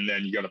 and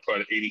then you got to put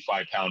an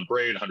 85-pound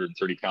braid,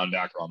 130-pound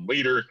Dacron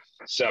leader,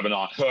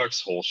 7/0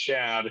 hooks, whole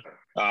shad,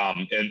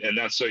 and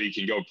that's so you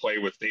can go play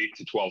with 8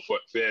 to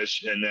 12-foot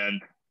fish. And then,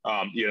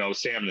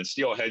 salmon and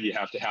steelhead, you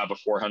have to have a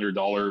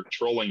 $400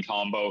 trolling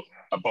combo,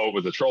 a boat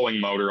with a trolling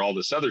motor, all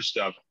this other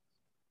stuff.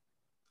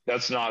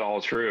 That's not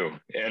all true.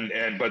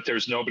 But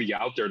there's nobody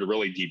out there to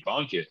really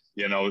debunk it.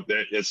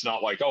 It's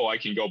not like, oh, I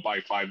can go buy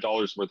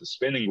 $5 worth of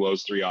spinning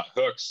glows, 3/0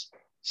 hooks,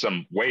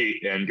 some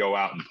weight, and go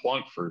out and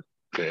plunk for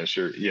fish,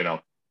 or,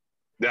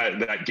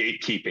 that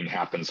gatekeeping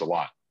happens a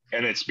lot.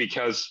 And it's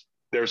because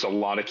there's a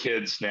lot of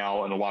kids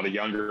now and a lot of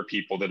younger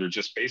people that are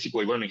just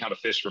basically learning how to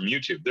fish from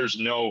YouTube. There's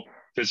no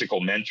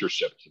physical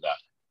mentorship to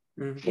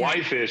that. Mm-hmm.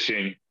 Fly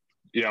fishing,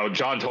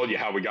 John told you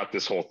how we got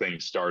this whole thing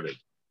started.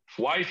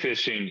 Fly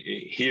fishing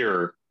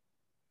here,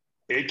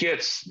 it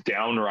gets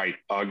downright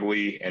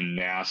ugly and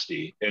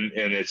nasty, and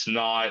it's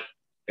not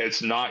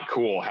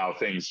cool how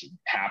things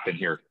happen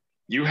here.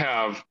 You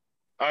have,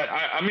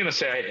 I'm going to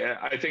say,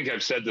 I think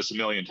I've said this a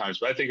million times,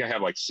 but I think I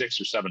have like 6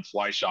 or 7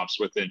 fly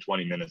shops within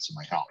 20 minutes of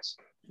my house.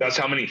 That's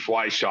how many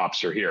fly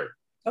shops are here.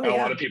 Oh, And a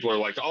yeah. lot of people are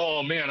like,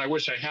 oh man, I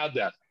wish I had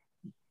that.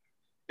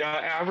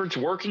 Average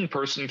working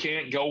person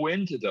can't go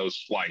into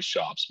those fly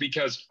shops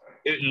because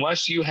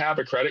unless you have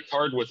a credit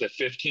card with a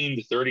 $15,000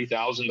 to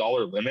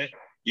 $30,000 limit,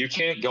 you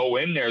can't go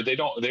in there. They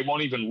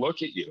won't even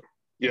look at you.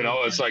 You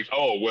know, it's like,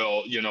 oh,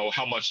 well, you know,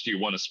 how much do you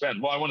want to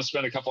spend? Well, I want to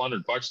spend a couple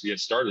 $100 to get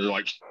started. They're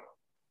like,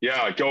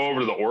 yeah, go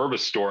over to the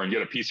Orbis store and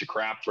get a piece of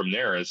crap from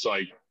there. It's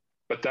like,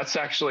 but that's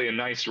actually a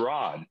nice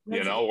rod,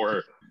 you know,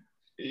 or,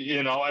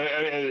 you know,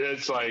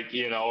 it's like,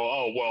 you know,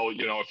 oh, well,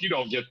 you know, if you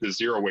don't get the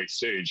zero weight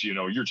sage, you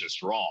know, you're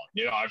just wrong.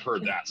 You know, I've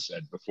heard that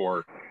said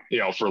before, you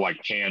know, for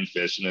like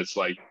panfish. And it's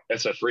like,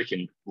 that's a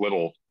freaking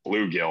little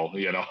bluegill,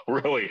 you know,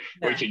 really,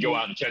 we could go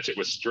out and catch it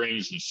with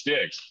strings and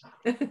sticks.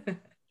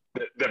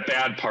 The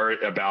bad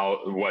part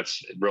about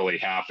what's really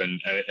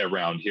happened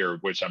around here,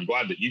 which I'm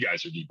glad that you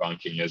guys are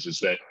debunking, is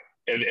that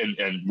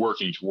and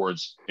working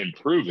towards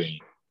improving,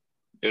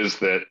 is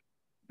that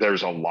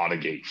there's a lot of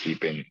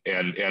gatekeeping,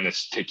 and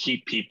it's to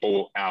keep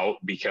people out,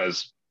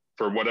 because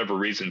for whatever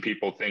reason,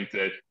 people think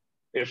that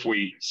if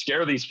we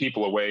scare these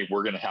people away,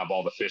 we're going to have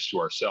all the fish to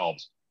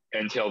ourselves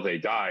until they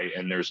die,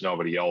 and there's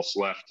nobody else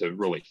left to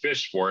really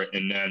fish for it.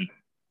 And then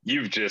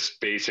you've just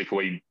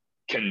basically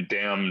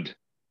condemned,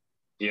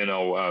 you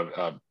know,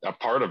 a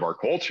part of our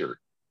culture,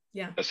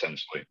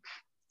 essentially,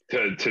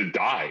 to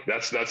die.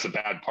 That's the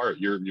bad part.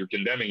 You're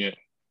condemning it,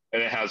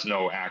 and it has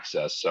no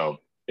access. So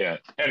yeah.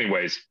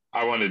 Anyways,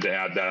 I wanted to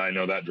add that. I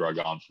know that drug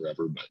on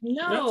forever, but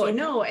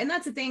no, and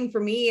that's the thing for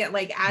me.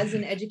 Like as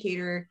an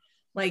educator,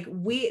 like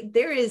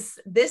there is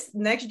this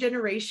next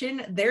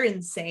generation. They're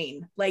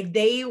insane. Like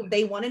they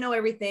want to know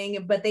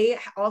everything, but they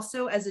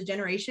also, as a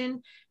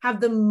generation, have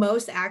the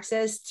most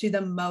access to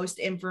the most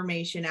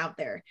information out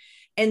there.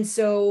 And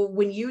so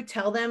when you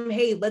tell them,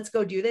 hey, let's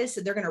go do this,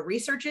 they're going to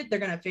research it, they're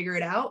going to figure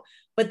it out,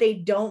 but they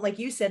don't, like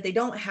you said, they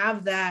don't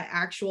have that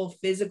actual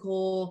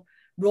physical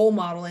role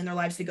model in their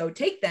lives to go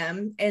take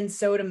them. And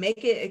so to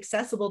make it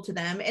accessible to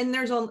them, and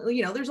there's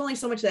only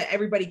so much that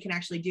everybody can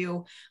actually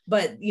do,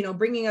 but, you know,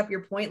 bringing up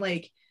your point,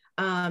 like,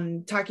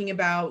 talking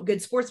about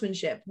good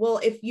sportsmanship. Well,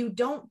 if you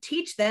don't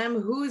teach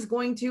them, who's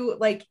going to,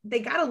 like, they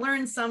got to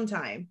learn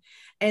sometime.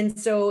 And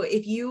so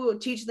if you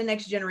teach the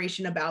next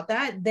generation about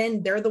that,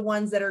 then they're the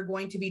ones that are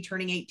going to be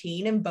turning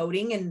 18 and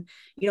voting. And,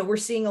 you know, we're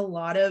seeing a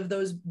lot of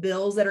those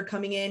bills that are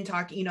coming in,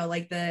 talking, you know,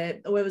 like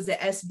what was the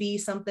SB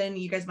something?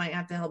 You guys might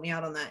have to help me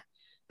out on that.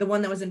 The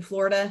one that was in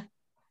Florida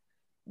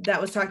that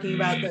was talking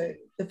about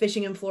the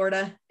fishing in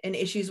Florida and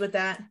issues with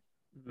that.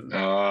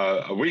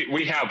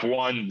 We have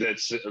one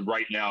that's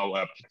right now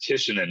a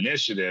petition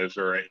initiative,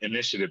 or an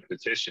initiative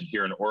petition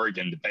here in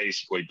Oregon, to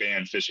basically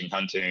ban fishing,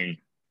 hunting,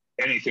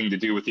 anything to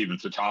do with even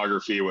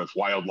photography, with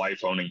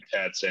wildlife, owning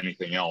pets,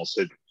 anything else.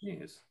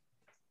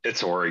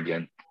 It's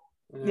Oregon.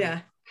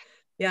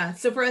 Yeah.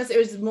 So for us, it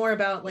was more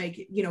about,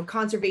 like, you know,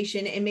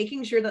 conservation and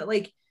making sure that,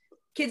 like,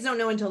 kids don't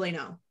know until they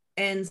know.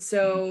 And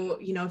so,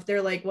 you know, if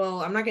they're like,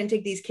 well, I'm not going to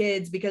take these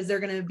kids because they're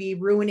going to be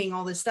ruining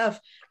all this stuff,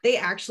 they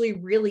actually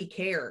really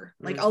care.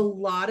 Like a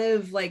lot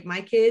of, like,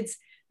 my kids,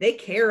 they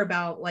care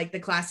about, like, the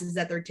classes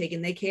that they're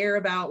taking. They care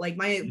about, like,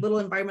 my little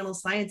environmental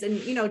science.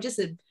 And, you know, just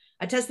a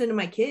testament to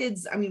my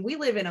kids. I mean, we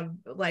live in a,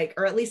 like,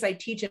 or at least I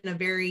teach in a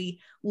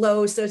very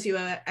low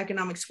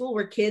socioeconomic school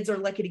where kids are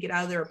lucky to get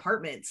out of their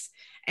apartments.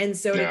 And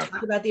so to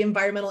talk about the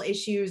environmental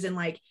issues and,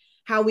 like,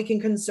 how we can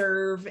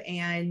conserve,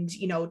 and,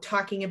 you know,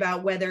 talking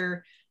about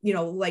whether, you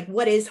know, like,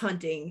 what is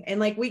hunting, and,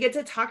 like, we get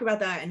to talk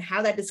about that and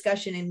have that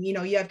discussion. And, you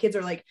know, you have kids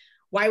are like,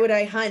 why would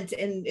I hunt?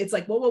 And it's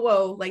like,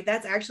 whoa, like,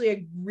 that's actually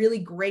a really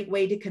great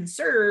way to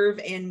conserve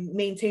and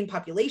maintain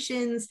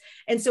populations.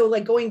 And so,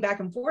 like, going back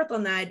and forth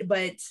on that,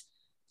 but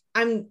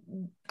I'm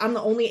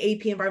the only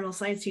AP environmental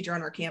science teacher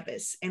on our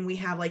campus, and we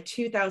have like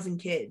 2,000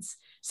 kids.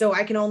 So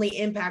I can only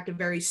impact a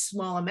very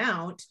small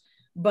amount,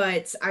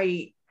 but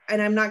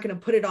I'm not going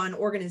to put it on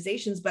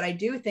organizations, but I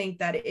do think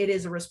that it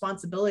is a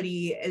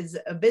responsibility as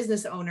a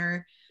business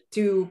owner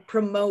to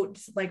promote,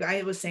 like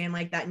I was saying,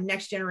 like, that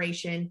next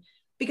generation,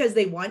 because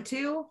they want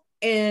to.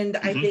 And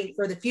I think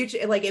for the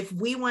future, like, if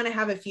we want to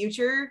have a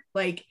future,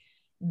 like,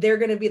 they're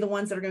going to be the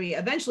ones that are going to be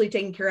eventually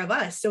taking care of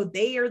us. So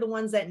they are the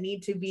ones that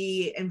need to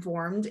be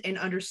informed and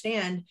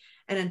understand.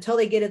 And until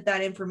they get at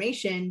that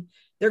information,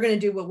 they're going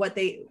to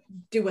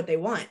do what they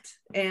want.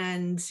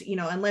 And, you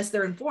know, unless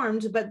they're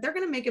informed, but they're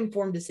going to make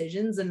informed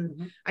decisions.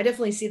 And I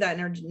definitely see that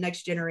in our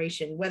next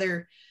generation,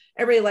 whether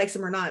everybody likes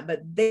them or not,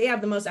 but they have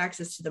the most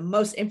access to the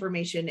most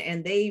information,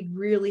 and they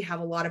really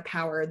have a lot of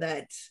power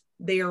that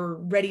they are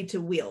ready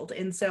to wield.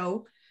 And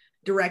so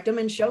direct them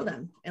and show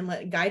them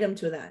and guide them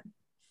to that.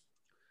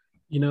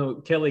 You know,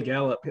 Kelly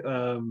Gallup,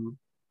 I'm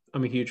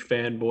a huge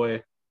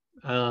fanboy,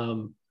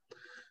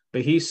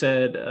 but he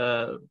said,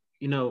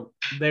 you know,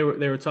 they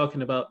were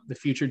talking about the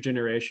future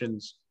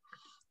generations,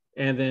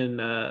 and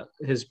then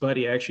his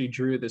buddy actually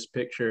drew this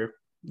picture.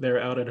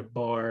 They're out at a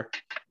bar,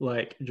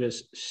 like,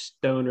 just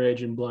stone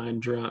rage and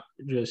blind drunk,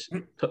 just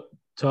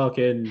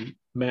talking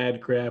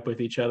mad crap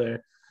with each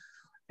other.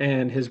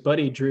 And his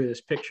buddy drew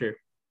this picture,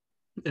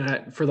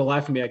 and for the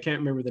life of me, I can't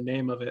remember the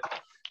name of it,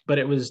 but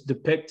it was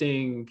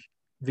depicting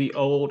the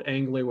old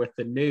angler with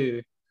the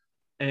new.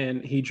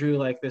 And he drew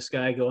like this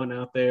guy going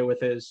out there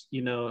with his,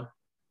 you know,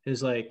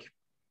 his like,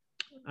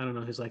 I don't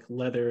know, his like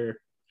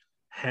leather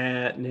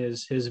hat and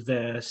his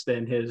vest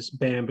and his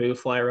bamboo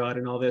fly rod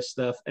and all this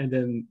stuff. And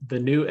then the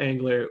new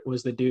angler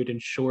was the dude in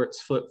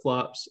shorts, flip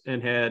flops,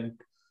 and had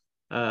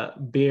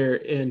beer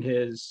in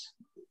his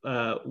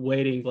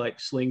waiting like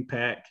sling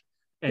pack,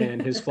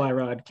 and his fly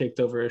rod kicked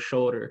over his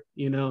shoulder.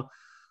 You know,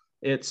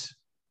 it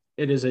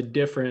is a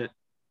different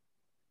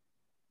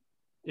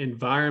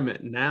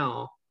environment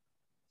now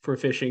for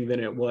fishing than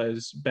it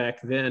was back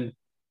then.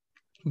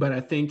 But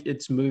I think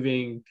it's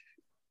moving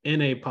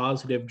in a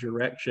positive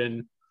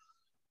direction,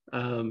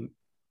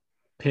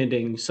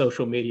 pending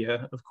social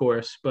media, of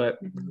course. But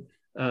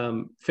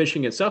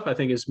fishing itself, I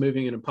think, is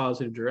moving in a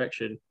positive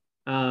direction.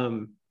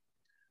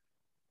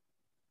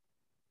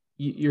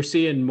 You're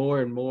seeing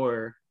more and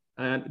more,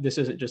 this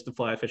isn't just the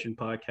fly fishing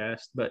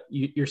podcast, but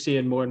you're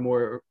seeing more and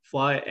more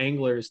fly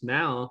anglers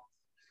now,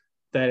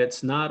 that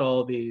it's not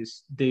all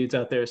these dudes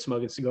out there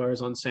smoking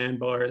cigars on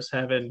sandbars,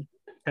 having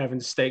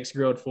steaks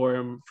grilled for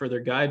them for their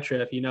guide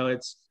trip. You know,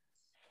 it's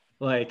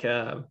like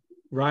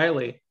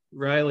Riley,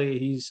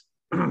 he's,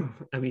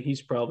 I mean,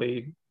 he's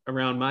probably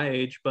around my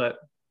age, but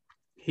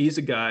he's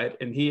a guide,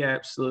 and he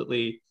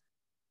absolutely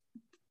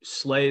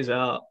slays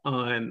out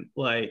on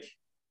like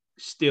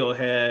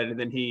steelhead, and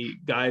then he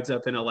guides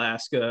up in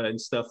Alaska and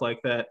stuff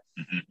like that.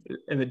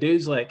 And the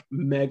dude's like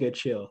mega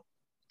chill,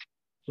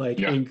 like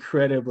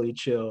incredibly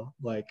chill.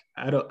 Like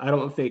I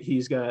don't think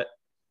he's got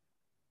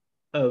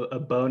a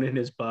bone in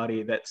his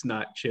body that's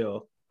not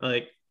chill.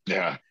 Like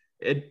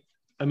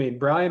I mean,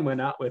 Brian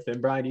went out with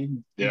him. Brian,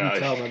 you can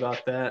tell him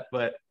about that.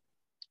 But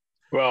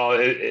well,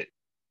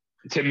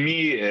 to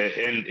me,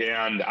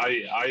 and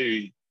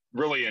I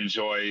really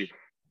enjoy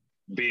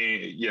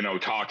being, you know,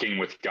 talking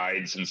with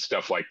guides and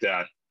stuff like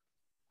that.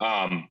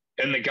 And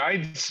the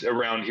guides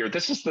around here,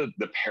 this is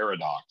the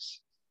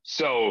paradox.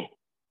 So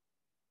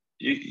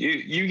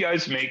you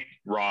guys make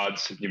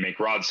rods, you make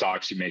rod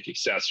socks, you make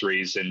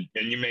accessories, and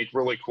you make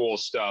really cool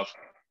stuff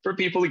for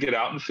people to get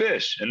out and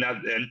fish.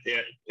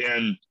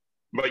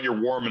 But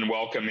you're warm and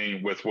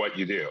welcoming with what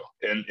you do.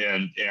 And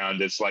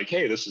it's like,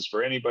 hey, this is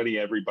for anybody,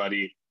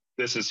 everybody.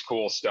 This is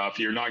cool stuff.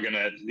 You're not going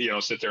to, you know,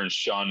 sit there and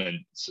shun and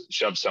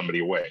shove somebody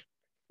away.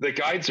 The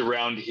guides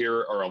around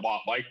here are a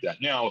lot like that.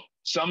 Now,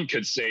 some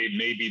could say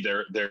maybe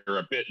they're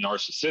a bit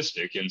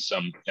narcissistic in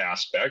some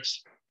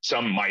aspects.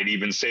 Some might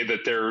even say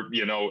that they're,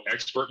 you know,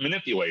 expert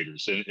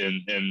manipulators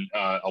in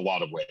a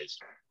lot of ways.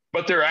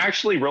 But they're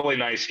actually really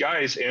nice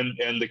guys. And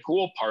the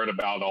cool part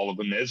about all of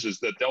them is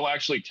that they'll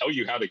actually tell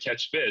you how to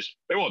catch fish.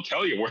 They won't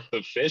tell you where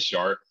the fish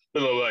are. But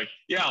they're like,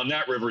 yeah, on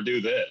that river,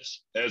 do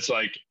this. And it's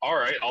like, all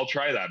right, I'll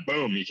try that.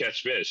 Boom, you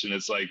catch fish. And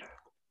it's like,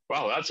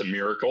 wow, that's a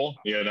miracle,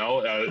 you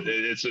know.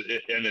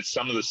 It's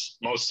some of the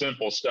most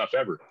simple stuff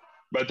ever.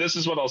 But this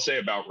is what I'll say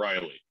about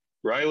Riley.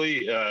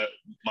 Riley,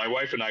 my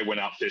wife and I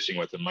went out fishing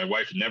with him. My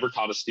wife had never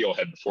caught a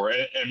steelhead before.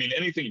 I mean,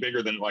 anything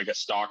bigger than like a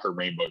stock or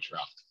rainbow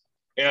trout.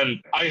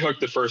 And I hooked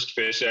the first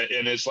fish,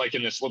 and it's like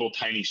in this little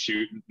tiny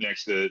chute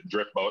next to the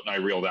drift boat, and I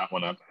reeled that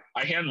one up.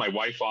 I hand my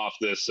wife off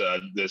this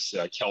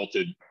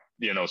kelted,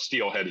 you know,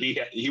 steelhead.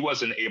 He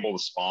wasn't able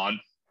to spawn,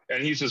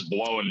 and he's just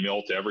blowing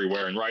milt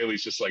everywhere. And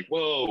Riley's just like,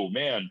 whoa,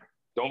 man,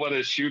 don't let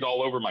it shoot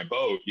all over my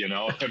boat, you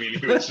know? I mean,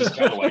 he was just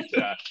kind of like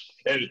that.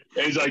 And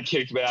as I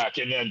kicked back,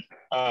 and then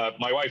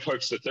my wife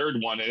hooks the third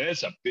one, and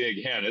it's a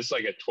big hen. It's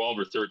like a 12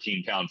 or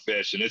 13 pound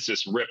fish, and it's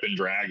just ripping,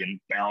 dragging,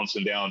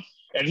 bouncing down.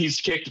 And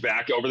he's kicked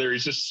back over there.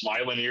 He's just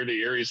smiling ear to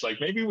ear. He's like,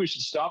 maybe we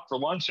should stop for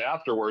lunch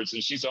afterwards.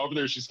 And she's over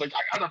there. She's like,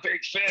 I got a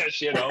big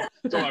fish, you know?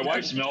 So my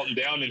wife's melting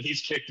down, and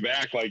he's kicked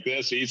back like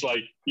this. He's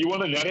like, you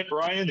want to net it,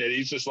 Brian? And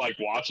he's just like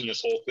watching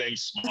this whole thing,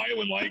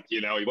 smiling like,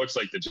 you know, he looks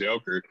like the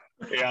Joker.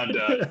 And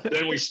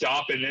then we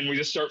stop, and then we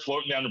just start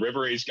floating down the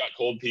river. He's got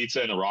cold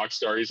pizza and a rock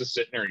star. He's just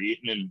sitting there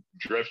eating and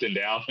drifting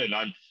down. And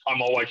I'm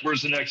all like,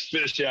 where's the next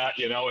fish at?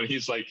 You know? And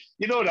he's like,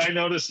 you know what I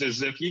noticed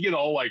is if you get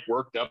all like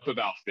worked up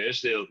about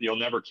fish, you'll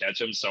never catch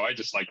them. So I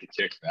just like to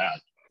kick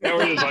back. And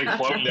we're just like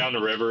floating down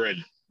the river,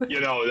 and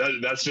you know,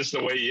 that's just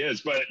the way he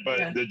is. But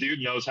the dude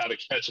knows how to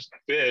catch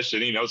fish,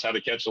 and he knows how to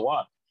catch a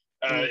lot.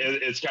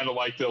 It's kind of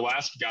like the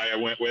last guy I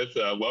went with,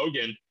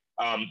 Logan.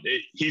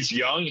 He's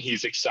young,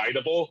 he's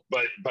excitable,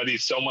 but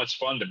he's so much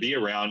fun to be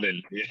around.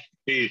 And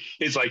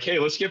he's like, hey,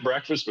 let's get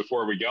breakfast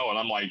before we go. And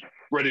I'm like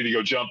ready to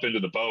go jump into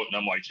the boat. And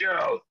I'm like,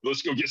 yeah,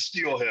 let's go get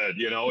steelhead,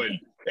 you know? And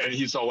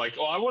he's all like,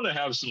 oh, I want to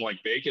have some like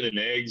bacon and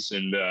eggs.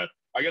 And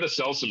I got to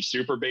sell some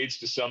super baits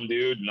to some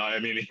dude. And I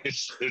mean,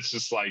 it's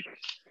just like,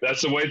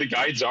 that's the way the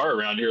guides are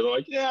around here. They're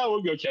like, yeah,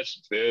 we'll go catch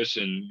some fish.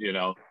 And, you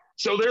know,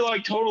 so they're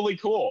like totally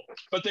cool.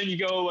 But then you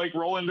go like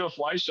roll into a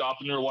fly shop,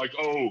 and they're like,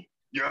 oh,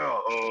 yeah,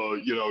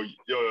 you know,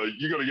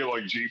 you got to get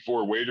like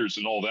G4 waders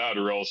and all that,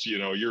 or else, you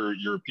know,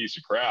 you're a piece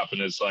of crap. And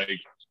it's like,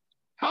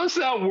 how does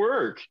that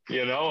work?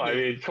 You know, I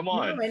mean, come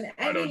on. No,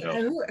 I don't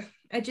know.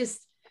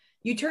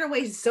 You turn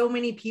away so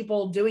many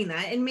people doing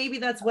that, and maybe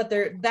that's what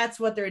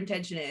their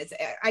intention is.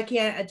 I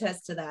can't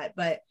attest to that,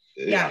 but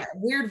yeah,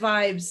 weird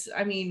vibes.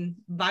 I mean,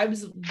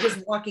 vibes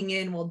just walking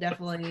in will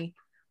definitely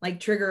like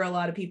trigger a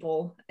lot of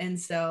people. And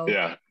so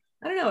yeah,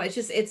 I don't know. It's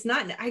just, it's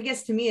not, I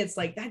guess to me, it's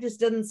like, that just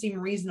doesn't seem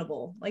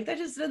reasonable. Like that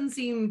just doesn't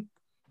seem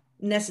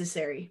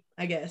necessary,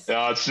 I guess.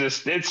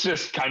 it's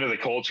just kind of the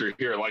culture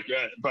here. Like,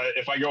 but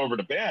if I go over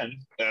to Bend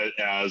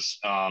as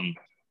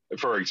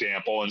for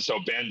example, and so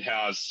Bend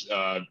has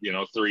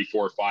three,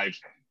 four, five,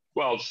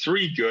 well,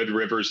 three good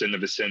rivers in the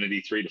vicinity,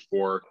 3 to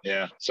 4,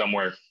 yeah,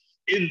 somewhere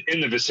in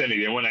the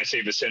vicinity. And when I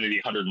say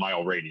vicinity,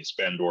 100-mile radius,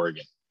 Bend,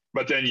 Oregon.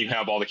 But then you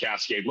have all the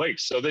Cascade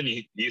Lakes. So then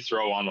you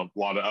throw on a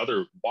lot of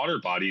other water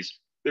bodies.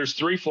 There's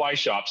 3 fly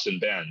shops in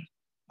Bend.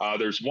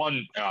 There's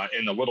one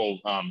in a little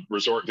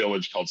resort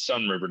village called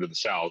Sun River to the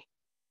south.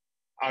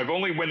 I've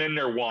only went in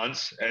there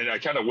once, and I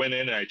kind of went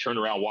in and I turned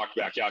around, walked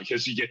back out,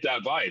 because you get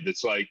that vibe.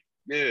 It's like,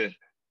 eh.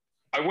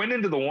 I went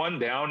into the one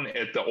down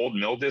at the old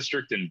Mill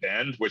District in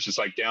Bend, which is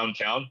like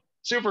downtown.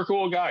 Super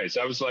cool guys.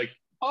 I was like,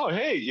 oh,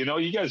 hey,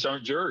 you guys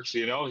aren't jerks,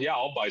 yeah,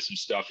 I'll buy some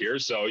stuff here.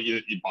 So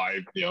you buy,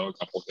 a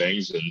couple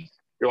things, and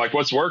you're like,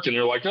 what's working?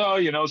 You're like,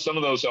 oh, some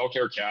of those elk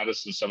hair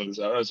caddis and some of this.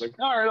 I was like,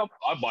 all right,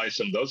 I'll buy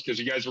some of those because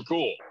you guys were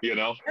cool,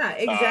 Yeah,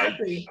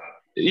 exactly.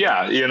 Yeah,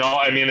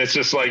 I mean, it's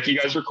just like, you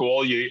guys are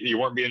cool. You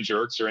weren't being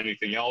jerks or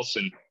anything else.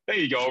 And then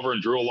you go over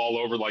and drool all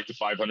over like the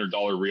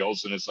 $500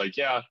 reels. And it's like,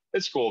 yeah,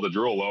 it's cool to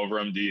drool over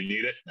them. Do you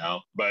need it? No.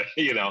 But,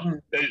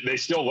 they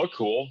still look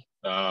cool.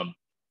 But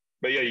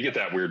yeah, you get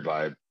that weird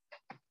vibe.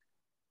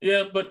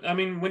 Yeah, but I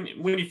mean, when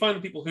you find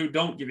the people who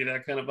don't give you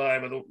that kind of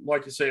vibe,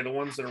 like you say, the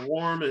ones that are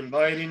warm and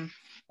inviting,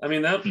 I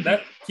mean,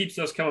 that keeps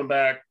us coming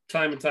back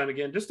time and time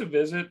again just to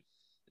visit.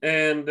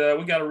 And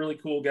we got a really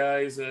cool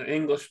guy. He's an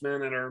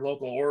Englishman at our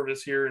local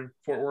Orvis here in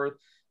Fort Worth.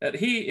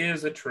 He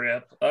is a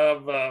trip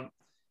of.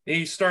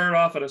 He started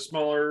off at a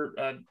smaller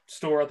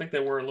store. I think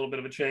they were a little bit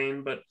of a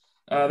chain, but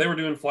they were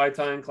doing fly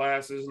tying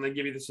classes, and they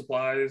give you the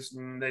supplies,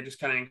 and they just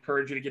kind of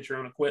encourage you to get your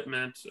own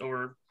equipment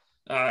or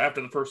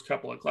after the first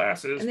couple of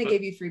classes. And they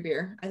gave you free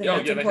beer. I think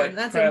that's important.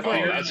 That's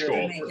important. Oh, that's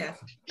cool. Yeah.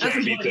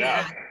 Can't beat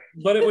that.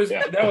 But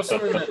that was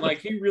something that like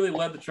he really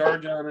led the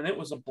charge on, and it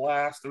was a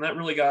blast, and that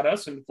really got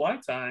us into fly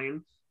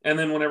tying. And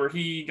then whenever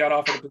he got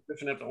offered a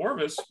position at the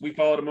Orvis, we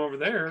followed him over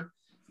there.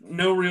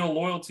 No real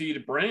loyalty to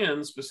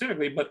brands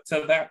specifically, but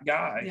to that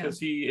guy, because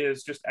he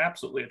is just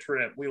absolutely a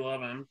trip. We love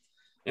him.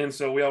 And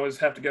so we always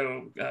have to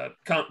go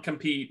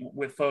compete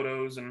with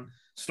photos and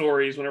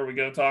stories whenever we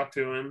go talk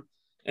to him.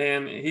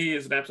 And he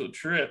is an absolute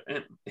trip.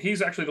 And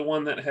he's actually the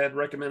one that had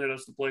recommended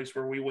us the place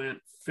where we went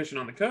fishing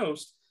on the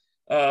coast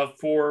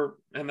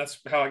and that's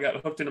how I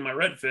got hooked into my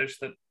redfish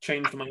that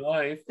changed my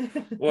life.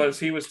 Was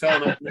he was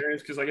telling us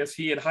because I guess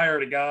he had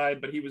hired a guide,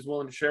 but he was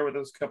willing to share with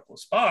us a couple of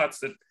spots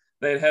that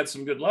they had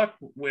some good luck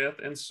with.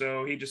 And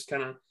so he just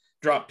kind of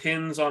dropped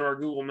pins on our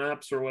Google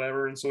Maps or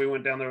whatever. And so we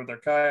went down there with our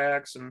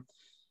kayaks,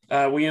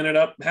 and we ended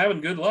up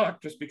having good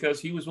luck just because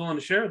he was willing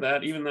to share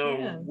that, even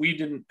though we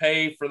didn't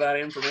pay for that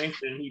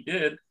information. He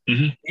did.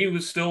 Mm-hmm. He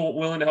was still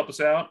willing to help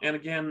us out. And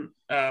again,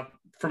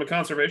 from a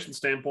conservation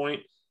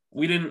standpoint,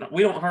 we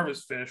don't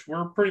harvest fish.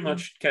 We're pretty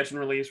much catch and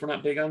release. We're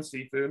not big on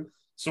seafood.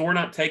 So we're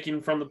not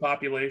taking from the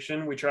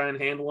population. We try and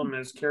handle them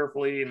as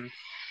carefully and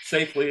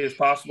safely as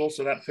possible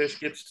so that fish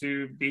gets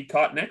to be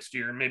caught next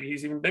year. And maybe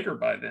he's even bigger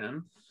by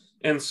then.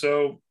 And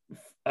so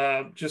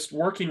just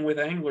working with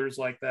anglers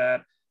like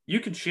that, you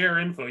can share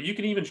info. You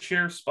can even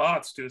share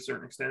spots to a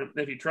certain extent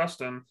if you trust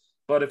them.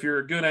 But if you're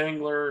a good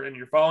angler and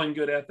you're following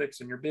good ethics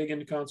and you're big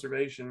into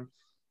conservation,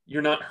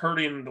 you're not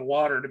hurting the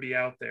water to be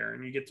out there,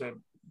 and you get to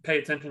pay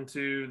attention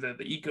to the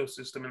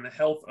ecosystem and the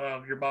health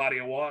of your body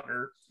of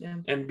water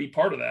and be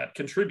part of that,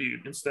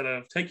 contribute instead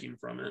of taking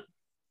from it.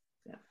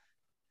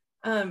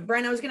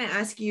 Brian, I was going to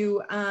ask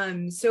you,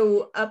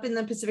 so up in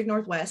the Pacific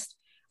Northwest,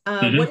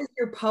 what is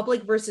your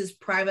public versus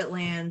private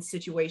land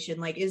situation?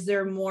 Like, is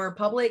there more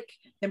public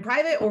than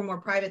private or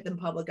more private than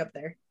public up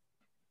there?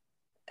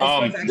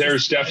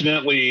 There's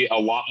definitely a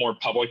lot more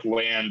public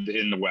land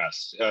in the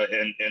West.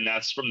 And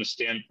that's from the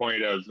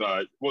standpoint of,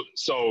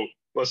 so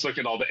let's look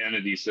at all the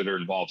entities that are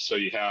involved. So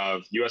you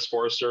have U.S.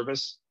 Forest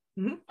Service,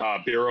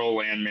 Bureau of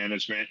Land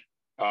Management,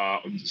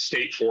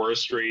 State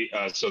Forestry,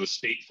 so the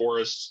state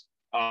forests,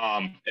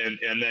 and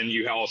then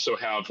you also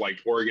have like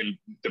Oregon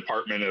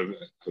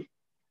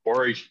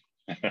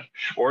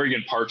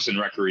Oregon Parks and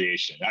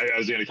Recreation. I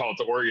was going to call it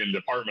the Oregon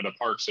Department of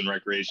Parks and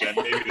Recreation.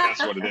 Maybe that's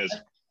what it is.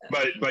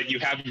 But you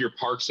have your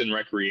Parks and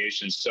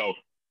Recreation. So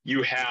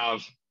you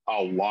have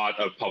a lot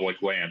of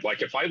public land.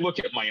 Like if I look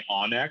at my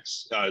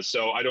Onyx,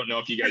 so I don't know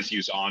if you guys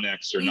use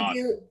Onyx or not.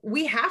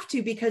 We have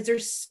to, because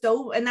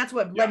and that's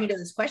what led me to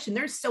this question.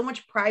 There's so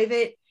much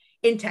private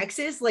in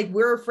Texas. Like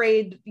we're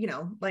afraid,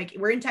 like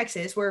we're in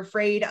Texas, we're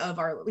afraid of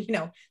our,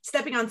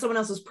 stepping on someone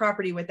else's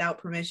property without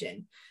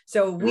permission.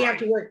 So we have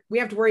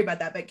to worry about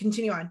that, but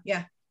continue on.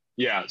 Yeah.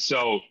 Yeah.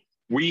 So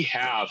we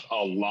have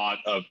a lot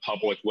of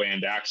public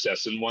land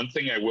access. And one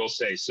thing I will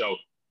say, so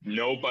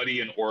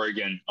nobody in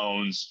Oregon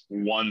owns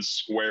 1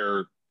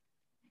 square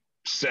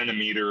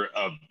centimeter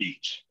of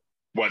beach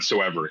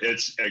whatsoever.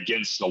 It's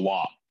against the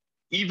law.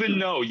 even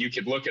though you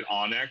could look at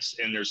Onyx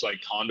and there's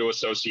like condo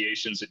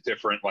associations at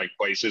different like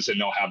places, and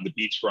they'll have the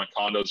beachfront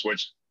condos,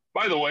 which,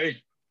 by the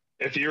way,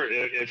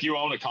 if you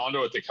own a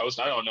condo at the coast,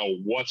 I don't know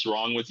what's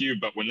wrong with you,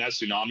 but when that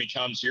tsunami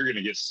comes, you're going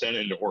to get sent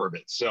into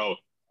orbit. So,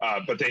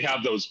 but they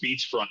have those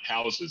beachfront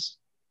houses.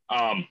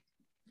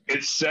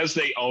 It says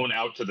they own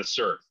out to the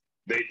surf.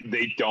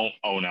 They don't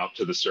own out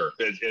to the surf.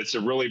 It's a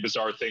really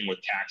bizarre thing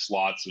with tax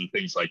lots and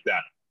things like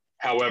that.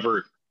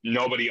 However,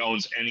 nobody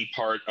owns any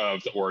part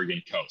of the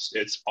Oregon coast.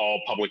 It's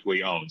all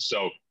publicly owned.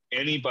 So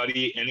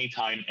anybody,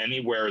 anytime,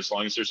 anywhere, as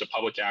long as there's a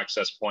public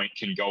access point,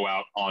 can go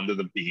out onto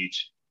the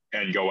beach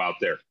and go out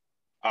there.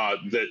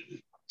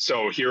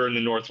 So here in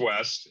the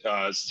Northwest,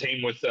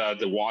 same with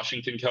the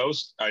Washington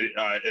coast.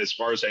 As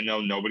far as I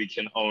know, nobody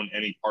can own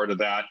any part of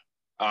that.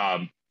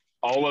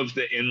 All of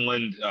the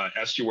inland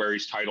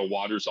estuaries, tidal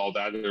waters, all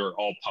that are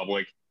all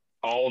public.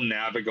 All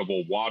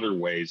navigable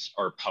waterways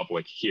are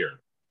public here.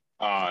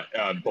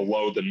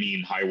 Below the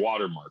mean high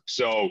water mark.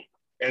 So,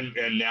 and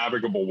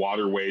navigable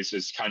waterways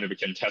is kind of a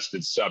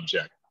contested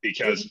subject,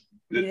 because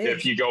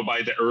if you go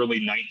by the early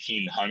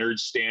 1900s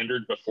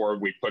standard, before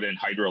we put in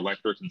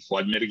hydroelectric and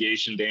flood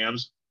mitigation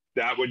dams,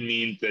 that would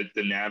mean that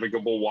the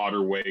navigable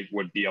waterway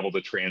would be able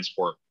to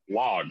transport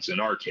logs in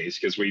our case,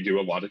 because we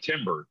do a lot of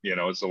timber,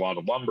 it's a lot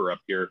of lumber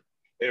up here.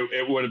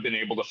 It would have been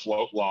able to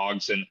float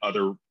logs and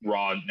other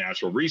raw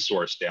natural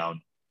resource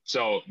down.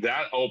 So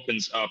that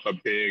opens up a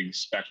big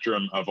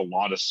spectrum of a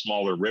lot of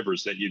smaller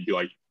rivers that you'd be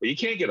like, well, you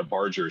can't get a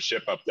barge or a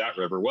ship up that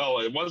river. Well,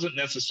 it wasn't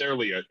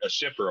necessarily a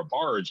ship or a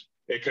barge.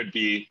 It could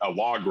be a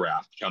log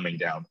raft coming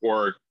down,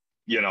 or,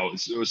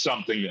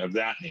 something of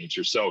that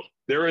nature. So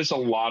there is a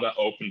lot of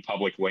open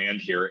public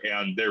land here,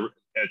 and they're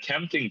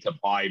attempting to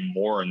buy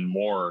more and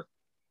more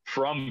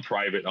from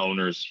private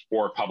owners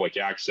for public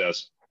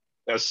access,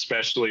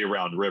 especially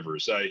around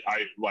rivers. I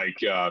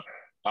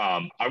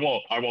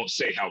won't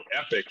say how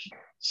epic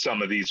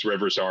some of these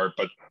rivers are,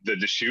 but the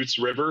Deschutes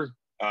River,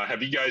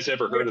 have you guys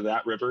ever heard of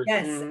that river?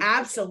 Yes,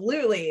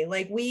 absolutely.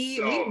 Like we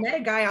met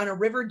a guy on a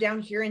river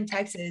down here in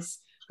Texas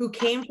who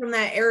came from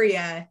that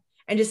area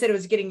and just said it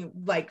was getting,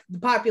 like, the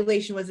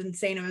population was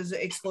insane, it was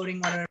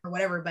exploding,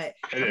 whatever. But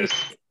it is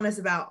honest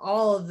about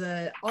all of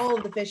the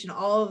fish and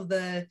all of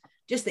the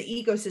just the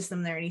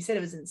ecosystem there, and he said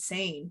it was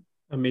insane.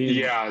 I mean,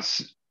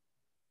 yes.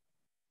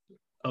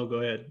 Oh,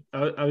 go ahead.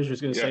 I was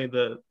just going to say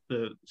the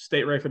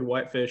state record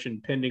whitefish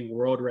and pending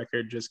world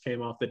record just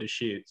came off the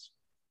Deschutes.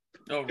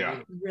 Oh, yeah.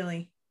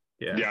 Really?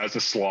 Yeah. Yeah, it's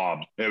a slob.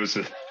 It was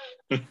a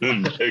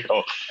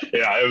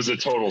it was a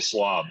total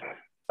slob.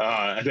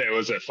 I think it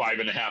was at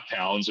 5.5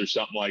 pounds or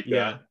something like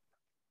that.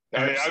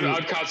 I mean,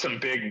 I've caught some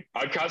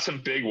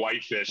big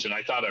whitefish, and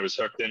I thought I was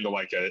hooked into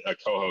like a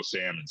coho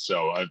salmon.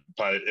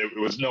 But it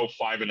was no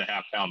 5.5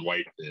 pound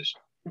whitefish.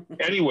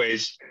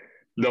 Anyways,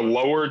 the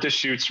lower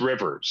Deschutes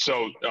River.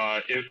 So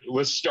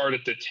let's start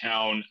at the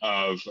town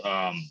of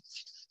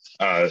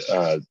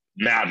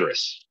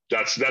Madras.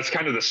 That's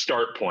kind of the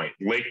start point.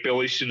 Lake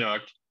Billy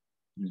Chinook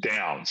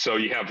down. So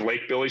you have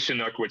Lake Billy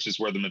Chinook, which is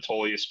where the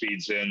Metolius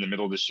feeds in, the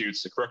Middle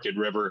Deschutes, the Crooked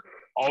River,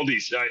 all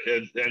these.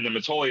 And the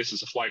Metolius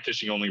is a fly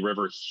fishing only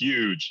river.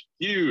 Huge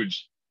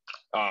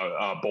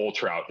bull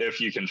trout,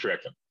 if you can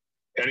trick them.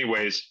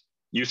 Anyways,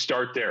 you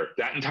start there.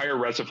 That entire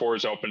reservoir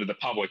is open to the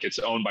public. It's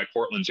owned by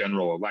Portland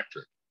General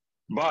Electric.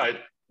 But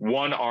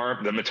one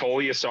arm, the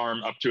Metolius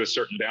arm up to a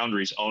certain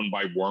boundary, is owned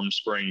by Warm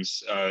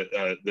Springs,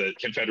 the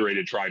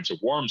Confederated Tribes of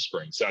Warm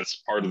Springs. That's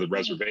part of the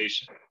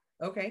reservation.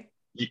 Okay.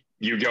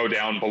 You go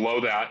down below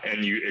that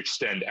and you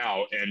extend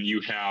out, and you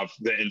have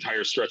the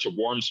entire stretch of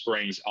Warm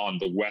Springs on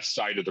the west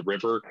side of the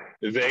river.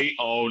 They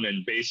own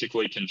and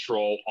basically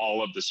control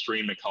all of the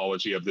stream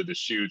ecology of the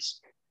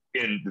Deschutes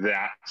in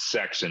that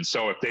section.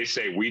 So if they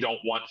say we don't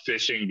want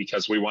fishing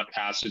because we want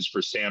passage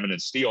for salmon and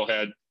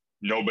steelhead,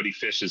 nobody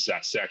fishes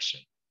that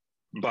section.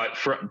 But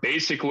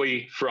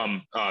basically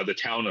from the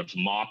town of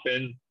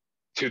Maupin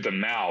to the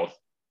mouth,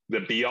 the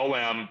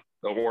BLM,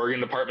 the Oregon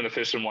Department of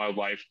Fish and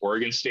Wildlife,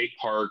 Oregon State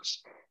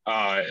Parks,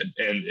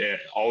 and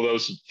all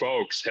those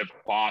folks have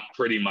bought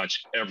pretty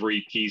much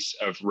every piece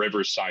of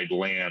riverside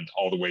land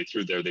all the way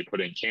through there. They put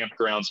in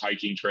campgrounds,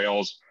 hiking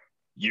trails.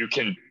 You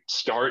can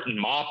start in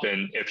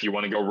Maupin if you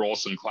want to go roll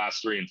some class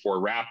 3 and 4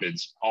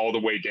 rapids all the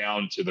way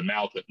down to the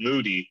mouth at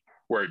Moody,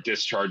 where it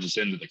discharges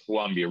into the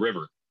Columbia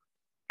River.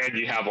 And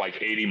you have like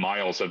 80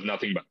 miles of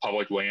nothing but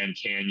public land,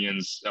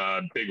 canyons,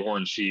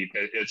 bighorn sheep.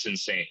 It's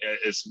insane.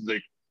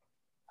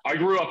 I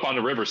grew up on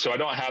the river, so I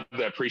don't have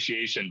the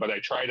appreciation, but I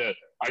try to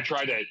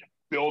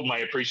build my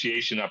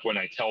appreciation up when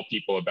I tell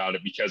people about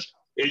it, because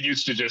it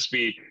used to just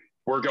be,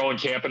 we're going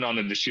camping on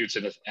the Deschutes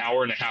and it's an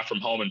hour and a half from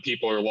home, and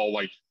people are all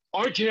like,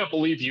 I can't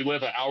believe you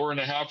live an hour and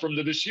a half from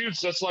the Deschutes.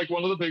 That's like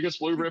one of the biggest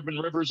blue ribbon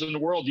rivers in the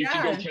world. You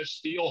can go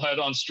catch steelhead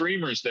on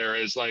streamers there.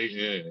 It's like,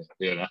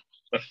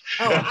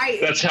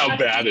 that's how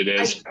bad it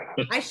is.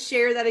 I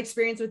share that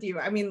experience with you.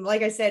 I mean,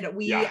 like I said,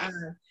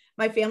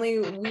 my family,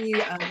 we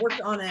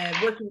worked on a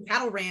working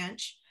cattle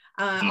ranch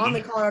on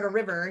the Colorado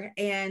River.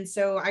 And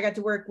so I got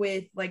to work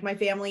with like my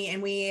family,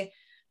 and we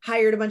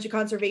hired a bunch of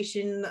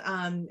conservation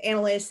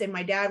analysts, and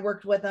my dad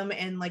worked with them,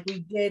 and like we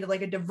did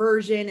like a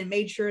diversion and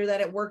made sure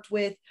that it worked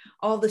with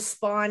all the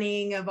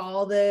spawning of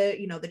all the,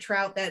 you know, the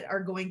trout that are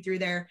going through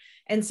there.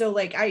 And so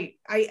like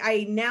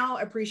I now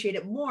appreciate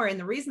it more. And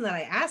the reason that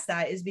I asked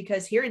that is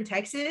because here in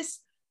Texas,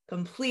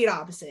 complete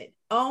opposite.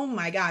 Oh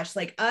my gosh,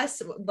 like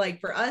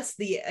for us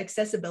the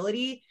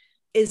accessibility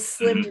is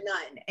slim to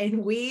none,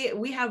 and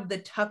we have the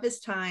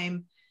toughest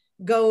time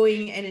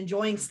going and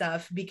enjoying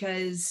stuff,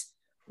 because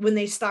when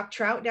they stock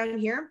trout down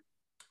here,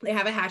 they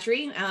have a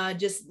hatchery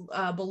just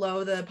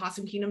below the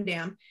Possum Kingdom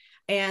Dam,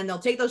 and they'll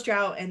take those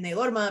trout and they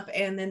load them up,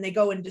 and then they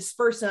go and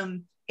disperse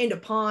them into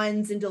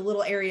ponds, into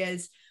little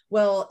areas.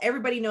 Well,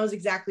 everybody knows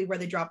exactly where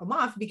they drop them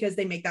off because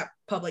they make that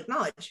public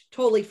knowledge.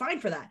 Totally fine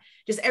for that.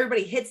 Just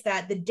everybody hits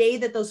that the day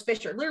that those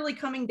fish are literally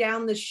coming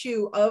down the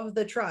chute of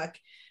the truck.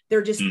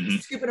 They're just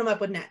scooping them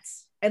up with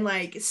nets and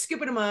like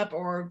scooping them up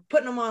or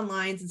putting them on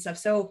lines and stuff.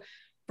 So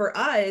for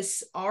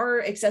us, our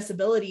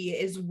accessibility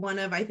is one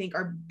of, I think,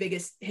 our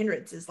biggest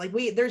hindrances. Like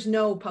there's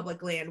no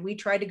public land. We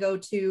tried to go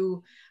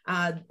to,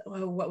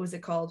 what was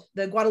it called?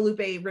 The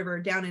Guadalupe River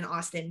down in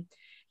Austin.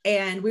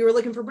 And we were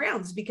looking for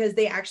browns because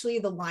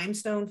the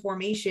limestone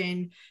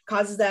formation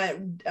causes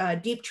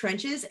that deep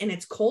trenches, and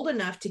it's cold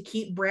enough to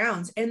keep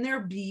browns, and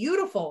they're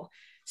beautiful.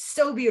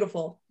 So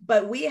beautiful.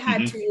 But we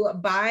had to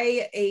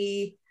buy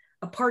a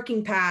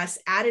parking pass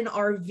at an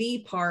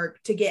RV park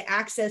to get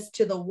access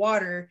to the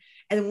water.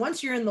 And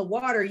once you're in the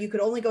water, you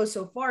could only go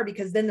so far,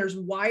 because then there's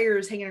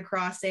wires hanging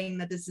across saying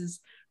that this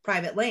is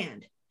private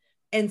land.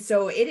 And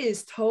so it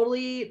is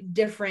totally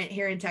different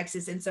here in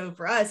Texas. And so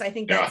for us, I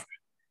think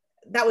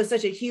that was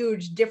such a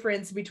huge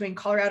difference between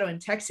Colorado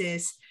and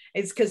Texas,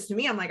 is because to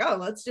me, I'm like, oh,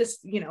 let's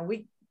just,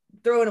 we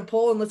throw in a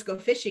pole and let's go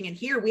fishing. And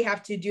here we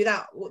have to do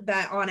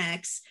that on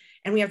X,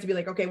 and we have to be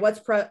like, okay, what's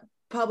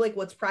public,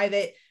 what's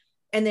private?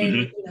 And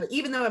then,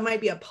 even though it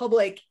might be a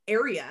public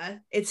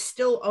area, it's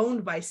still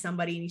owned by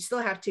somebody, and you still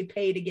have to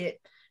pay to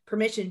get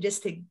permission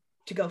just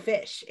to go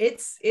fish.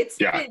 It's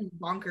been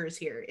bonkers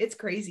here. It's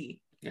crazy.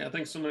 Yeah, I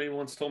think somebody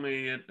once told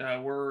me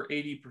we're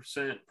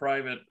 80%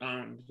 private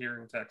owned here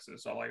in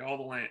Texas. So like all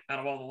the land, out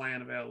of all the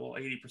land available,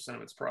 80%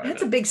 of it's private.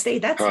 That's a big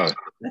state. That's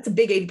a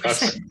big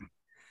 80%.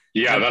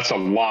 That's a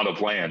lot of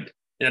land.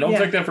 Yeah, don't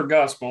take that for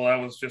gospel. That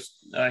was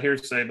just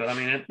hearsay, but I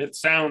mean, it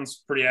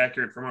sounds pretty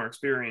accurate from our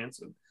experience.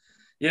 And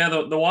yeah,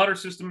 the water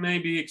system may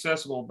be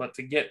accessible, but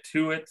to get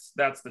to it,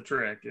 that's the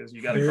trick, is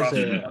you got to cross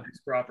the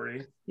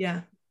property.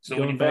 Yeah. So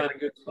when you find a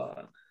good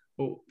spot.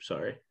 Oh,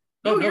 sorry.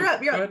 Oh, you're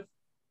up. You're up.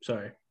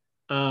 Sorry.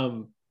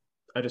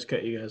 I just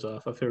cut you guys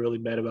off. I feel really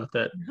bad about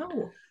that.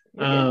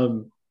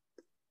 No.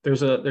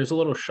 There's a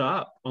little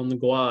shop on the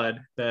Guad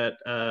that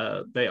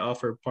they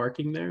offer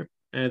parking there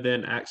and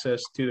then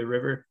access to the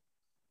river.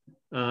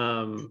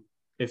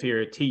 If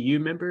you're a TU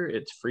member,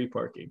 it's free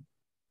parking.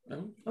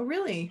 Oh,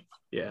 really?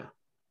 Yeah.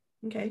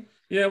 Okay.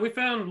 Yeah, we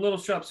found little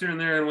shops here and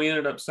there, and we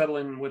ended up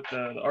settling with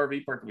the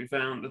RV park that we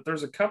found. That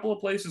there's a couple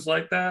of places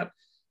like that,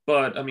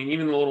 but I mean,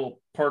 even the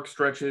little park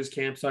stretches,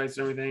 campsites, and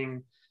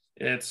everything,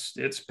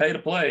 it's pay to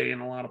play in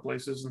a lot of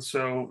places, and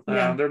so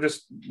there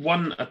just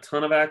wasn't a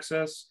ton of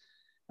access.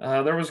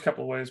 There was a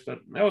couple of ways, but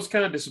that was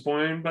kind of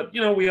disappointing. But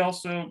we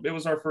also, it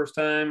was our first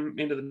time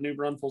into the New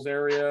Braunfels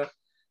area.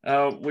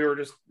 We were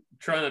just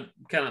trying to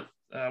kind of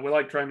we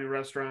like trying new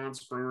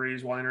restaurants,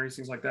 breweries, wineries,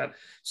 things like that.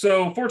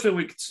 So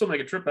fortunately, we could still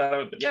make a trip out of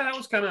it. But yeah, that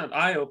was kind of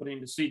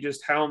eye-opening to see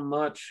just how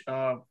much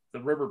the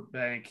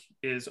riverbank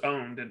is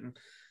owned. And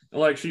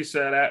like she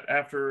said,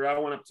 after I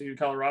went up to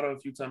Colorado a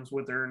few times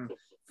with her and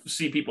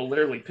see people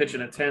literally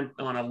pitching a tent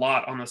on a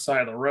lot on the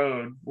side of the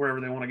road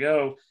wherever they want to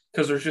go,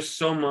 because there's just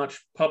so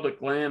much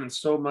public land and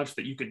so much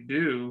that you could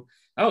do.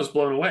 I was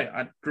blown away.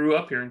 I grew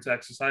up here in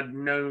Texas. I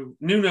knew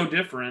no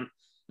different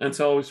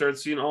until we started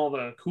seeing all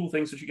the cool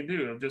things that you can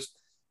do, of just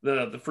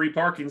the free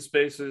parking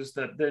spaces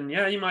that then,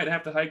 you might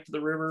have to hike to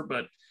the river,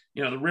 but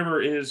the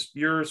river is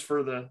yours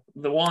for the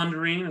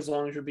wandering, as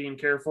long as you're being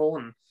careful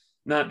and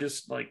not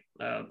just like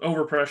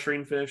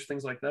overpressuring fish,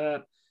 things like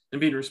that, and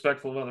being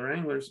respectful of other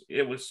anglers.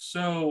 It was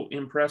so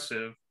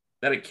impressive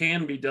that it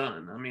can be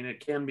done. I mean,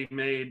 it can be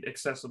made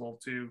accessible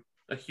to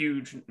a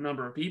huge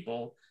number of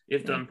people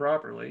if done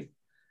properly.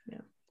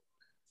 Yeah.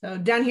 So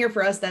down here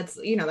for us, that's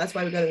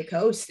why we go to the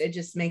coast. It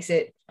just makes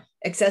it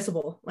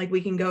accessible. Like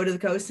we can go to the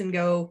coast and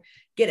go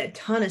get a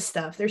ton of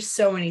stuff. There's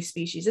so many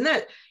species, and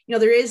that,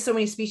 there is so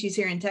many species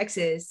here in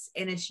Texas,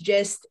 and it's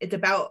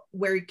about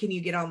where can you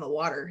get on the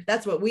water.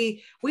 That's what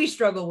we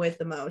struggle with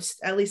the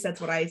most. At least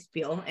that's what I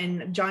feel.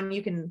 And John,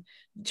 you can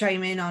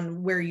chime in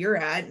on where you're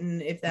at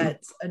and if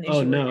that's an issue.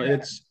 Oh no,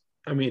 it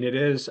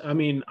is. I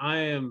mean,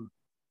 I'm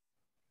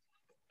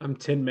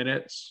 10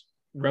 minutes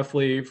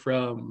roughly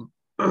from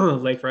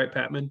Lake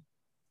Wright-Patman,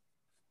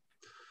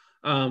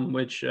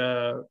 which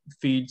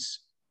feeds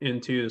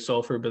into the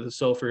Sulphur, but the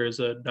Sulphur is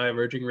a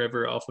diverging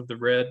river off of the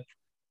Red,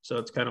 so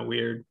it's kind of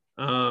weird.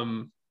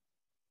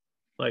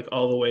 Like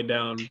all the way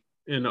down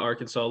in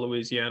Arkansas,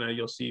 Louisiana,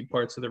 you'll see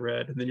parts of the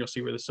Red, and then you'll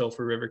see where the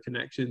Sulphur River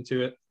connects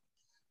into it.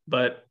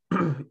 But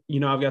I've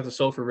got the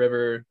Sulphur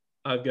River,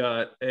 I've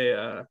got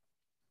a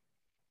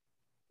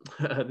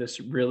this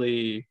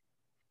really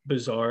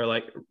bizarre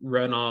like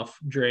runoff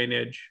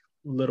drainage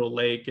little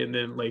lake, and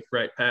then Lake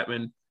Wright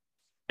Patman.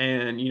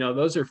 And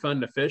those are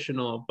fun to fish and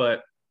all,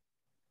 but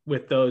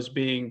with those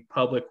being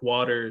public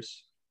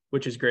waters,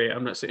 which is great,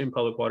 I'm not saying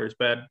public water is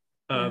bad,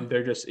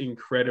 they're just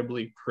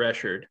incredibly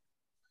pressured.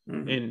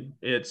 And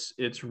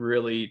it's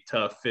really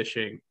tough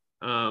fishing.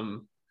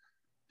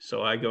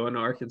 So I go into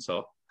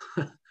Arkansas.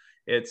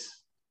 I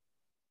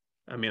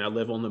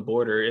live on the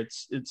border.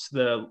 It's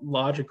the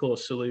logical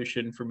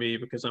solution for me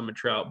because I'm a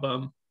trout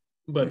bum,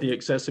 but the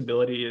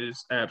accessibility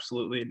is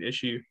absolutely an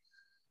issue.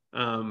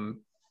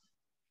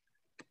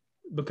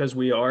 Because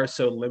we are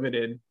so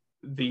limited,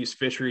 these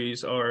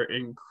fisheries are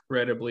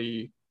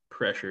incredibly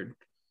pressured.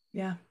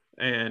 Yeah.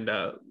 And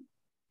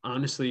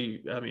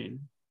honestly,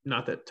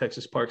 not that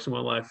Texas Parks and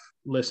Wildlife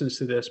listens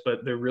to this,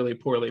 but they're really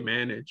poorly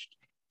managed,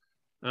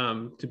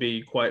 to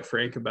be quite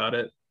frank about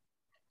it.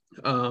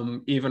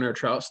 Even our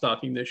trout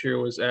stocking this year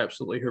was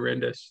absolutely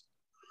horrendous.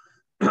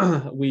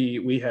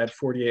 We had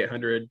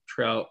 4,800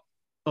 trout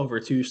over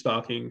 2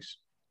 stockings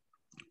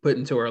put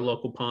into our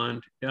local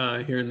pond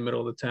here in the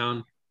middle of the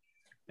town.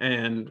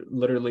 And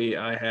literally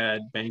I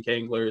had bank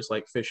anglers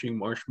like fishing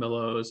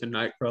marshmallows and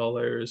night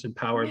crawlers and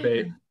power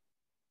bait.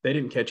 They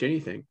didn't catch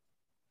anything,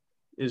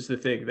 is the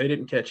thing. They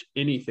didn't catch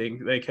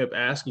anything. They kept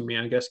asking me,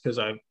 I guess because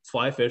I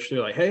fly fish,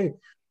 they're like, hey,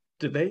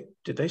 did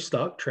they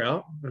stock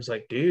trout? I was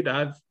like, dude,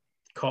 I've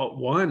caught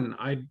one.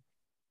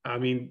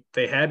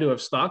 They had to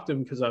have stocked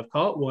them because I've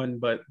caught one,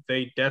 but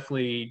they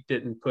definitely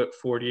didn't put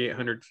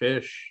 4,800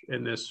 fish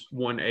in this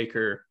 1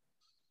 acre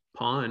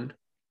pond.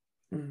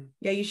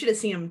 Yeah, you should have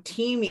seen them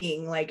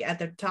teeming like at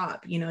the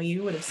top.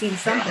 You would have seen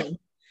something.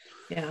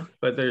 Yeah.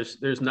 But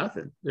there's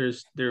nothing.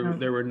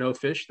 There were no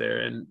fish there.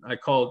 And I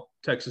called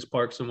Texas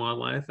Parks and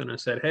Wildlife and I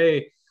said,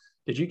 hey,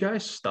 did you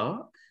guys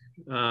stock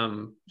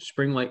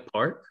Spring Lake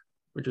Park,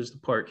 which is the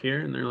park here?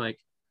 And they're like,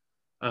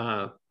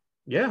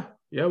 yeah,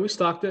 we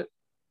stocked it.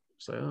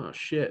 It's like, oh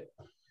shit.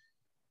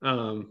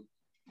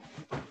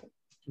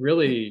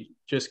 Really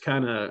just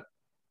kind of,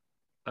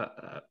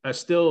 I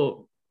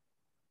still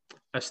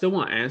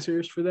want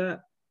answers for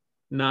that.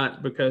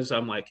 Not because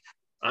I'm like,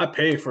 I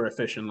pay for a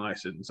fishing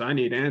license, I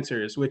need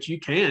answers, which you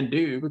can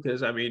do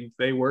because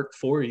they work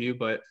for you,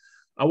 but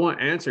I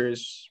want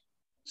answers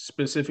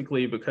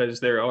specifically because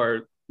there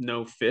are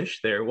no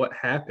fish there. What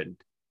happened?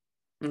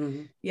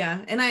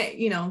 Yeah.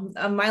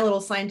 And my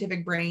little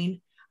scientific brain,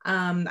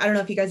 I don't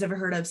know if you guys ever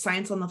heard of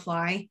Science on the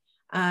Fly.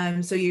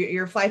 So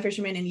you're a fly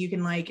fisherman and you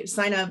can like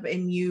sign up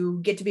and you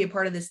get to be a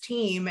part of this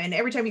team. And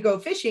every time you go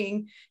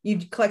fishing, you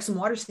collect some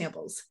water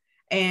samples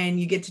and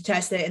you get to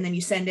test it. And then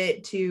you send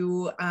it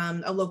to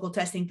a local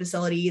testing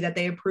facility that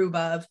they approve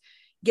of,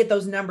 get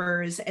those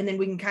numbers. And then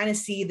we can kind of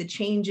see the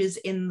changes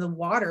in the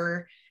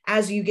water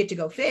as you get to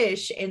go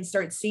fish and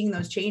start seeing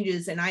those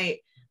changes. And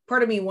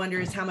part of me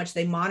wonders how much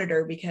they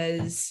monitor,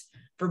 because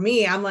for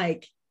me, I'm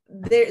like,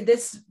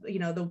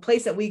 the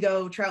place that we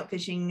go trout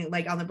fishing,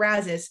 like on the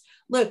Brazos,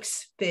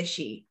 looks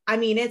fishy.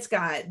 It's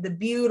got the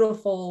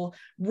beautiful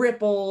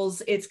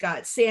ripples, it's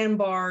got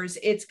sandbars,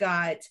 it's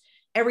got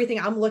everything.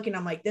 I'm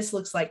like, this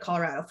looks like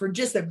Colorado for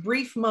just a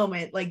brief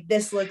moment. Like,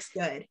 this looks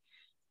good.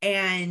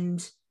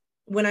 And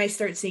when I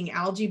start seeing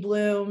algae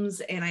blooms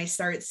and I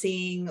start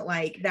seeing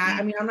like that,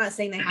 I'm not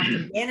saying they have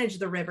to manage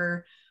the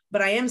river,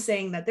 but I am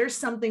saying that there's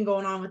something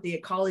going on with the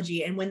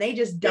ecology. And when they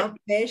just dump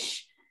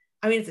fish,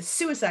 it's a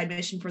suicide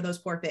mission for those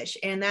poor fish.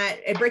 And that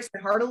it breaks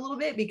my heart a little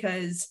bit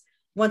because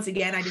once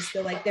again, I just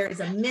feel like there is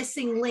a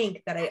missing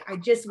link that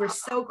we're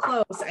so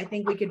close. I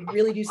think we could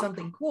really do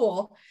something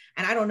cool.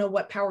 And I don't know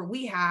what power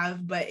we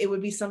have, but it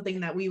would be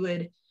something that we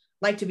would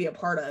like to be a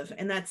part of.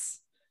 And that's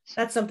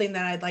something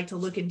that I'd like to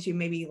look into,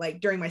 maybe like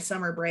during my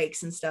summer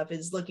breaks and stuff,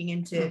 is looking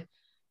into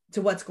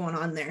what's going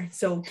on there.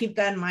 So keep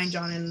that in mind,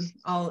 John. And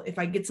if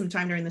I get some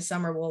time during the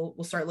summer,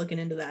 we'll start looking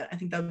into that. I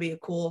think that would be a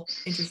cool,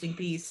 interesting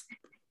piece.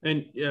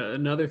 And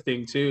another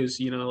thing too is,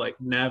 like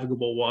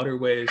navigable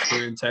waterways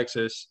here in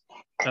Texas,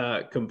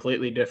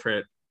 completely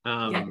different.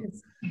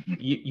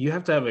 You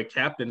have to have a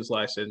captain's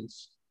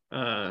license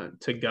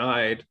to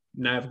guide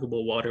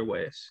navigable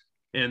waterways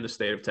in the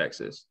state of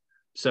Texas.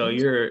 So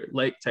your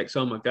Lake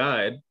Texoma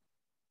guide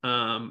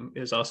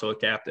is also a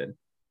captain.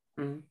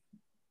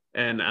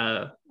 And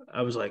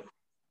I was like,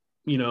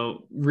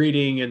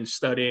 reading and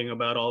studying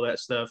about all that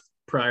stuff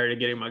prior to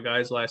getting my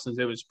guide's license.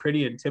 It was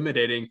pretty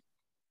intimidating.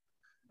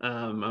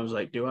 I was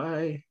like, do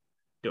I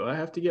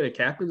have to get a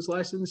captain's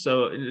license?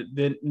 So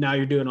then now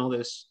you're doing all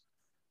this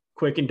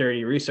quick and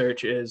dirty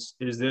research. Is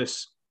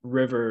this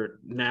river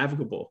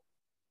navigable?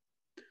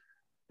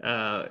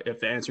 If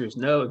the answer is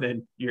no,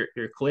 then you're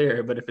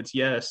clear. But if it's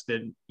yes,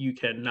 then you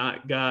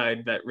cannot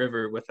guide that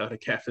river without a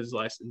captain's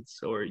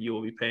license, or you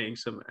will be paying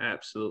some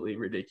absolutely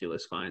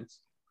ridiculous fines.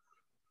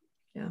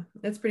 Yeah,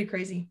 that's pretty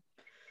crazy.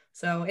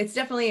 So it's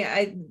definitely,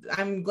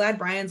 I'm glad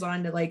Brian's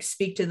on to like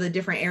speak to the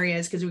different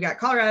areas, because we got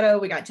Colorado,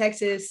 we got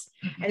Texas,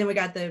 and then we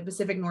got the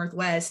Pacific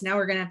Northwest. Now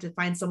we're going to have to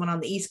find someone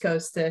on the East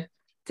Coast to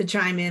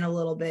chime in a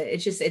little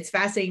bit. It's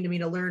fascinating to me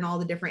to learn all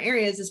the different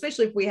areas,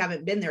 especially if we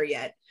haven't been there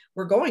yet.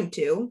 we're going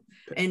to,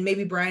 and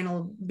maybe Brian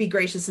will be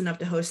gracious enough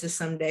to host us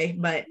someday.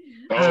 But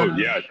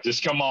yeah,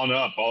 just come on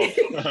up.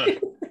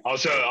 I'll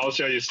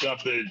show you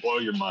stuff that blow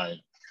your mind.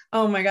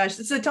 Oh my gosh!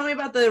 So tell me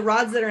about the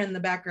rods that are in the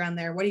background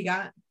there. What do you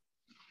got,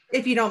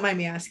 if you don't mind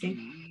me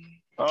asking?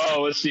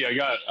 Oh, let's see. I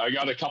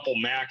got a couple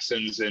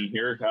Maxons in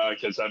here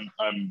because I'm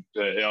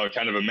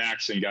kind of a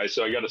Maxon guy.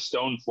 So I got a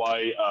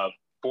Stonefly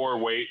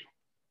 4-weight.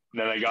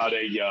 And then I got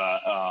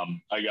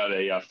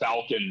a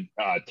Falcon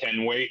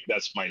 10-weight.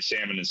 That's my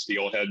salmon and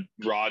steelhead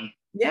rod.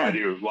 Yeah. I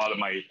do a lot of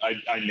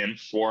I nymph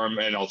for them,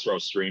 and I'll throw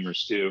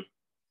streamers too.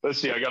 Let's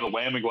see. I got a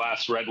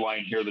Lamiglass red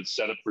line here that's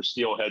set up for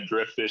steelhead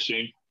drift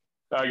fishing.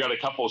 I got a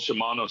couple of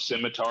Shimano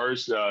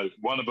scimitars.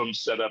 One of them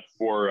set up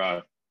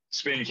for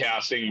spin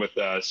casting with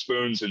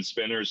spoons and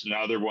spinners. And the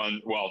other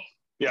one,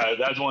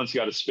 that one's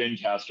got a spin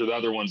caster. The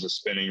other one's a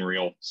spinning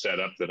reel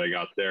setup that I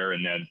got there.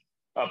 And then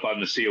up on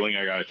the ceiling,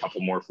 I got a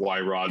couple more fly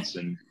rods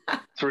and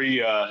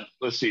 4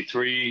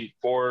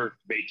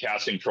 bait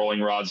casting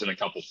trolling rods and a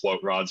couple float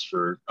rods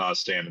for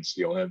salmon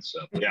steelhead. So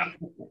yeah,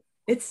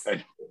 it's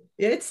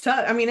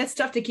tough. I mean, it's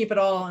tough to keep it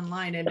all in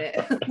line, isn't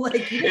it?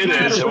 Like it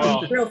is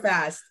real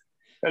fast.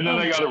 And then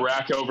I got a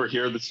rack over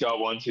here that's got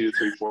 1, 2,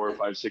 3, 4,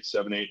 5, 6,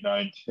 7, 8,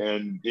 9,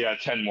 10. Yeah,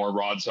 10 more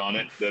rods on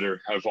it that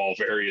have all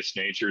various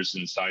natures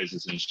and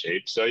sizes and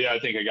shapes. So yeah, I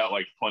think I got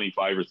like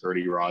 25 or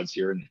 30 rods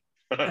here.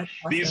 And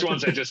these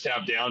ones I just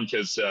have down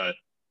because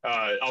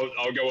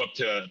I'll go up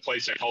to a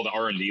place I call the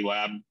R&D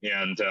lab.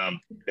 And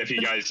if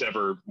you guys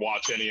ever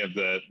watch any of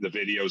the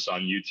videos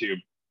on YouTube,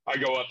 I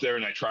go up there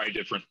and I try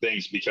different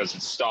things because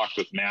it's stocked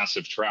with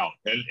massive trout.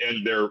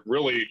 And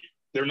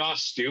they're not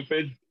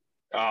stupid.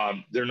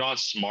 They're not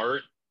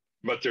smart,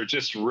 but they're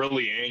just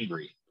really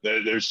angry.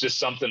 There's just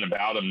something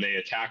about them. They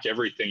attack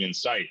everything in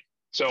sight.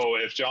 So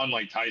if John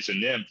ties a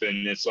nymph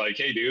and it's like,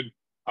 hey, dude,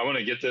 I want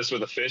to get this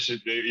with a fish, in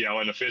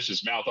a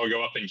fish's mouth, I'll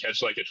go up and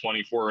catch like a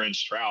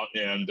 24-inch trout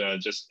and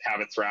just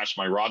have it thrash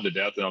my rod to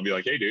death. And I'll be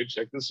like, hey, dude,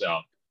 check this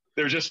out.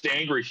 They're just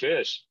angry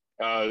fish,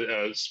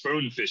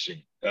 spoon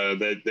fishing.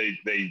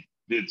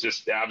 It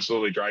just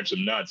absolutely drives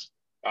them nuts.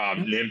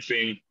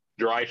 Nymphing.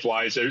 Dry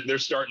flies, they're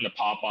starting to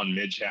pop on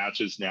midge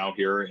hatches now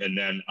here, and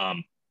then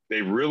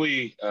they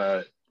really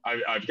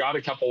I've got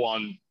a couple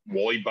on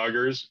woolly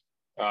buggers,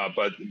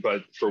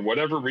 but for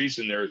whatever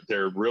reason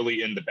they're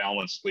really into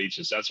balanced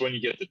leeches. That's when you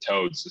get the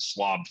toads, the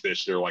slob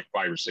fish. They're like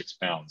 5 or 6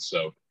 pounds.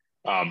 So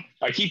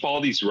I keep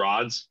all these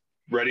rods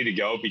ready to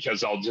go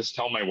because I'll just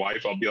tell my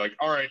wife, I'll be like,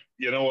 all right,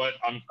 you know what,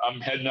 I'm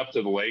heading up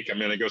to the lake. I'm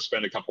gonna go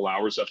spend a couple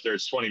hours up there.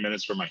 It's 20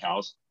 minutes from my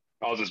house.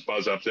 I'll just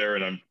buzz up there,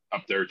 and I'm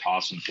up there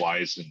tossing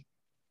flies and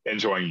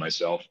enjoying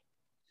myself.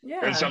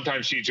 Yeah. And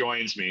sometimes she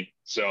joins me.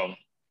 So,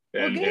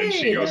 and and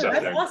she goes up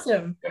that's there.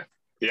 Awesome.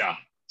 Yeah.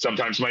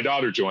 Sometimes my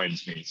daughter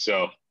joins me.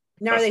 So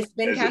now, are they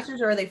spin casters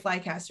or are they fly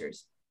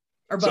casters?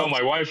 Or both? So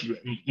my wife,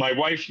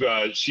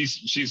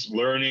 she's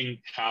learning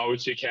how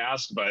to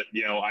cast, but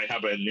I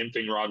have a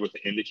nymphing rod with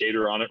an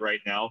indicator on it right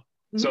now.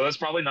 Mm-hmm. So that's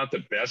probably not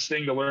the best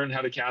thing to learn how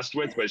to cast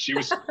with, but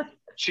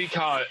she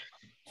caught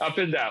up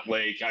in that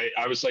lake.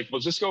 I was like,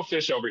 well, just go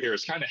fish over here.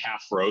 It's kind of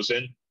half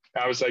frozen.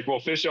 I was like, well,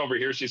 fish over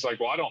here. She's like,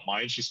 well, I don't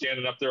mind. She's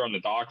standing up there on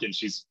the dock and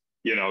she's,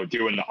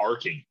 doing the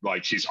arcing,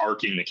 like she's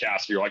arcing the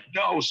cast. You're like,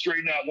 no,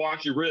 straighten out,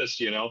 walk your wrist,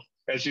 And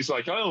she's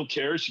like, I don't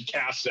care. She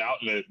casts out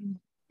and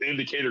the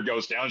indicator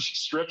goes down. She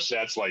strip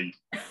sets like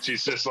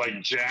she's just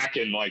like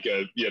jacking like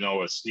a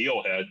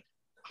steelhead.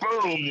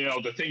 Boom,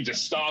 the thing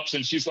just stops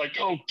and she's like,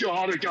 oh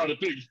God, I got a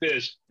big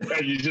fish.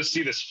 And you just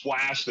see this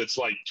flash that's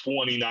like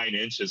 29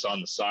 inches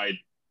on the side.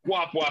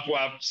 Whop, whop,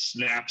 whop,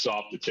 snaps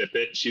off the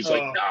tippet. She's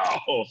like,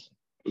 no.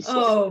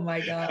 Oh my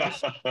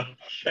gosh.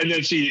 And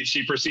then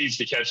she proceeds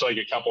to catch like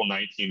a couple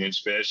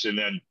 19-inch fish. And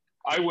then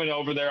I went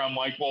over there. I'm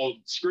like, well,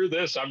 screw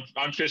this.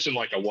 I'm fishing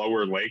like a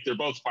lower lake. They're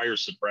both fire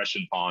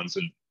suppression ponds.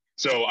 And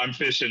so I'm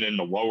fishing in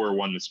the lower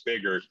one that's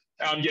bigger.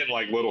 I'm getting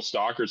like little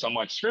stalkers. I'm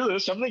like, screw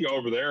this. I'm going to go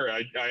over there.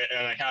 I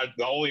had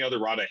the only other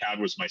rod I had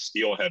was my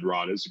steelhead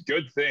rod. It's a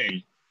good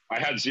thing I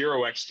had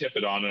 0x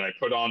tippet on and I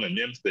put on a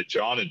nymph that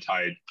John had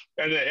tied.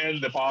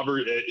 And the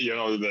bobber,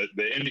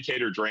 the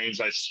indicator drains,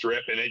 I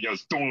strip and it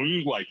goes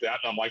doing like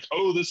that. And I'm like,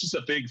 oh, this is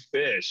a big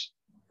fish.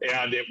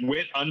 And it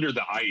went under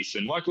the ice.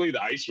 And luckily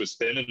the ice was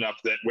thin enough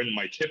that when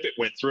my tippet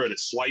went through it, it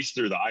sliced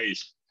through the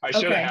ice. I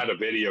should have had a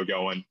video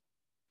going,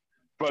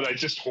 but I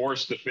just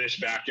horsed the fish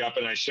back up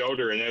and I showed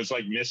her and it was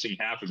like missing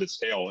half of its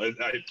tail.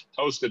 I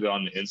posted it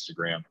on the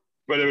Instagram,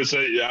 but I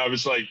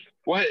was like,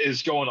 what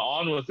is going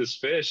on with this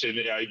fish? And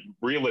I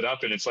reel it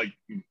up and it's like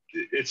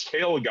its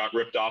tail got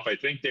ripped off. I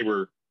think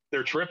they're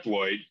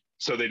triploid,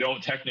 so they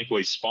don't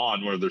technically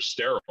spawn where they're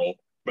sterile,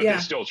 but they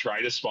still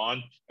try to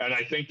spawn. And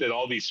I think that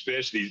all these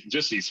fish,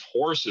 these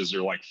horses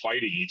are like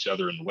fighting each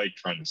other in the lake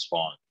trying to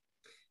spawn.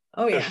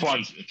 Oh yeah.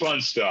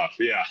 Fun stuff.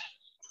 Yeah.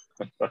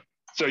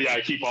 So yeah,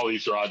 I keep all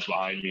these rods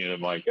behind me and I'm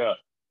like,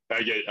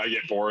 I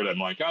get bored. I'm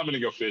like, I'm going to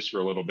go fish for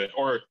a little bit.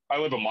 Or I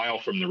live a mile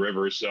from the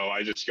river, so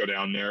I just go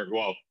down there.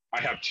 Well, I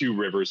have 2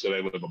 rivers that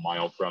I live a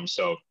mile from.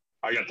 So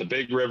I got the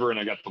big river and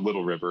I got the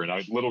little river. And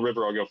little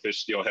river, I'll go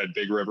fish steelhead.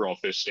 Big river, I'll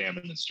fish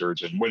salmon and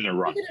sturgeon when they're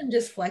running. Look at him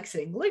just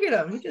flexing. Look at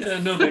him.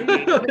 No big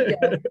deal.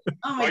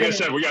 Oh my Like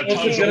goodness. I said, we got Well,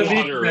 tons it's of gonna be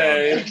water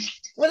today. around.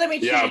 Well, let me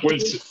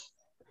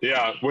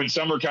When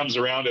summer comes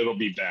around, it'll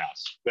be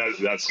bass.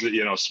 That's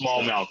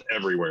smallmouth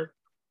everywhere.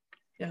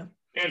 Yeah.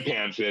 And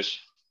panfish.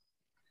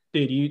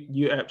 Dude,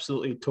 you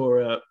absolutely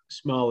tore up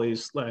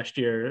Smallies last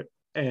year,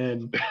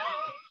 and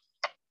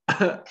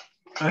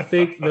I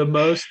think the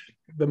most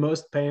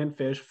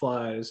panfish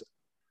flies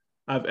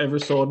I've ever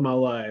sold in my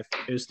life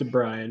is to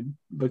Brian,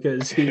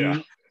 because he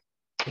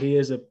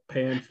is a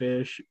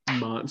panfish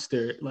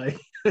monster. Like,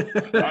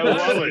 I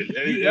love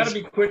it. You got to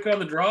be quick on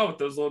the draw with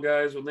those little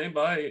guys when they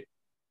bite.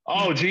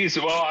 Oh, geez.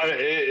 Well,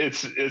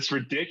 it's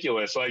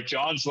ridiculous. Like,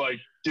 John's like,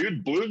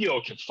 dude,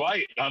 bluegill can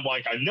fight. And I'm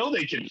like, I know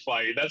they can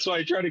fight. That's why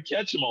I try to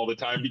catch them all the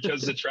time,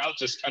 because the trout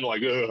just kind of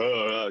like,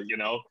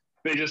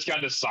 they just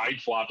kind of side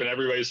flop, and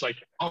everybody's like,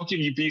 how can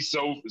you be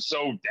so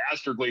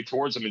dastardly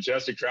towards a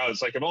majestic trout?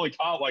 It's like, I've only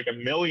caught like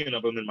 1 million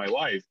of them in my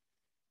life.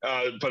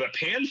 But a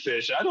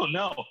panfish, I don't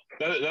know.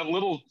 That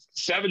little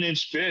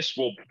 7-inch fish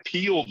will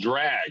peel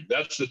drag.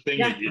 That's the thing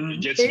that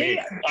gets me.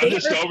 I'm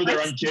just over there,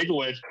 I'm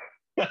giggling.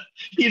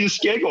 You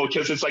just giggle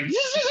because it's like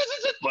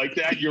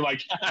that. You're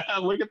like,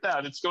 look at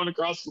that. It's going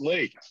across the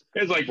lake.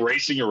 It's like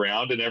racing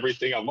around and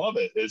everything. I love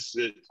it.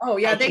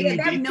 They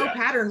have no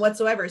pattern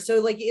whatsoever. So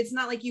like, it's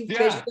not like you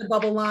fish the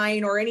bubble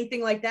line or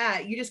anything like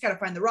that. You just got to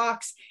find the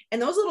rocks,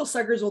 and those little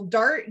suckers will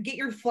dart, get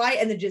your flight,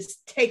 and then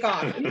just take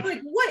off. And you're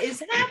like, what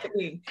is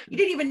happening? You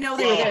didn't even know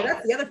they were there.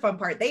 That's the other fun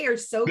part. They are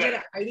so good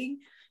at hiding.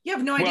 You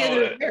have no idea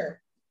they're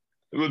there.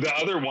 The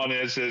other one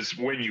is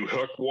when you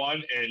hook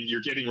one and you're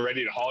getting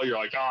ready to haul, you're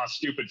like,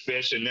 stupid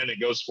fish, and then it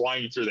goes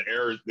flying through the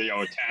air,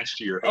 attached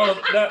to your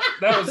hook. Oh,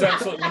 that was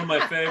absolutely one of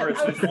my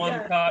favorites. This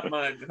one caught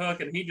my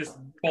hook, and he just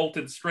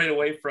bolted straight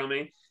away from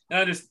me. And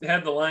I just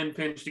had the line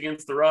pinched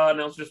against the rod,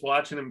 and I was just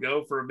watching him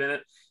go for a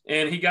minute.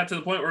 And he got to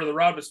the point where the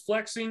rod was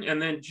flexing,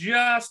 and then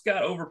just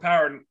got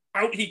overpowered, and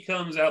out he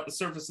comes out the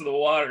surface of the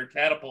water,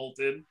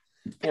 catapulted.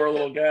 Poor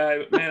little guy.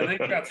 But man, they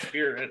got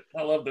spirit.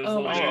 I love those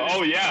little guys.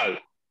 Oh, yeah.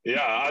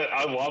 Yeah,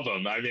 I love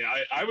them. I mean,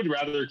 I would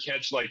rather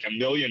catch like 1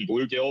 million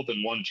bluegill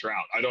than one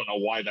trout. I don't know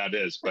why that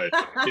is, but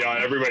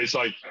everybody's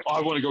like, I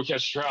want to go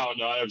catch trout.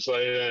 And I was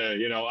like,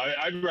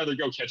 I'd rather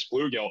go catch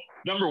bluegill.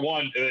 Number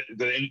one,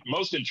 the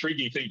most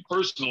intriguing thing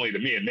personally to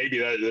me, and maybe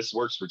this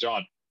works for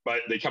John,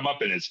 but they come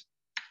up and it's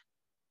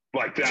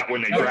like that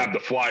when they grab the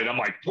fly, and I'm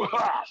like,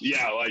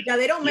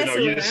 they don't mess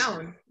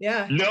around.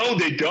 No,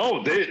 they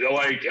don't. They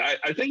like,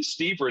 I think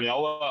Steve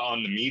Ranella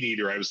on the Meat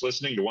Eater, I was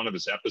listening to one of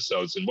his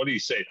episodes, and what did he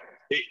say?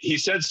 He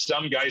said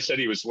some guy said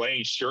he was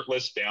laying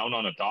shirtless down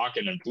on a dock,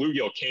 and a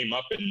bluegill came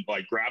up and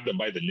like grabbed him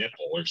by the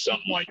nipple or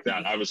something like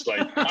that. I was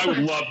like, I would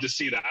love to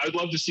see that. I would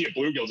love to see a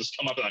bluegill just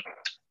come up and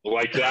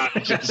like that,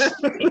 just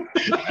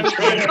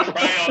trying to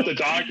pry out the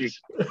dock,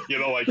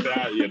 like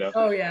that.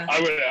 Oh yeah.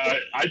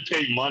 I'd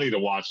pay money to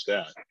watch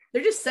that.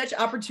 They're just such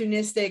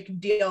opportunistic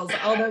deals.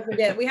 I'll never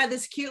forget. We had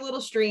this cute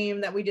little stream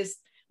that we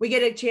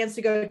get a chance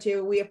to go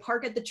to. We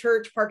park at the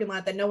church parking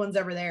lot that no one's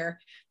ever there.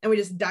 And we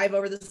just dive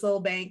over this little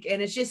bank,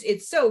 and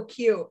it's so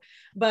cute.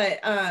 But,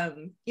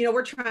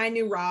 we're trying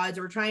new rods,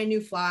 or we're trying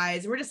new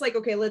flies. We're just like,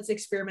 okay, let's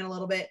experiment a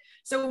little bit.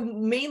 So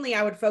mainly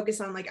I would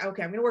focus on like,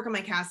 okay, I'm going to work on my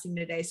casting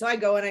today. So I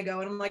go and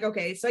I'm like,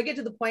 okay, so I get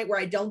to the point where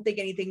I don't think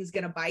anything's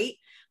going to bite.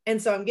 And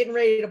so I'm getting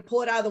ready to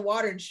pull it out of the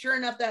water, and sure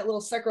enough, that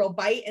little sucker will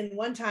bite. And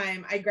one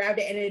time I grabbed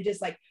it, and it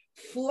just like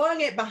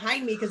flung it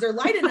behind me, because they're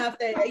light enough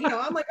that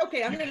I'm like,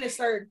 okay, I'm gonna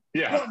start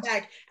pulling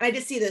back, and I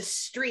just see this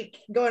streak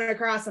going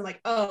across. I'm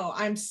like, oh,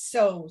 I'm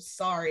so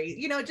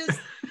sorry, just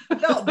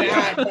felt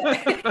bad.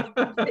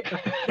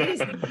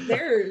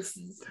 They're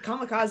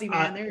kamikaze,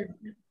 man.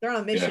 They're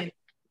on a mission.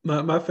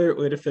 My favorite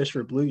way to fish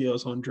for bluegill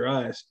is on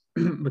dries,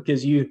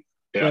 because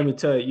let me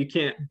tell you, you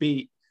can't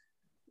beat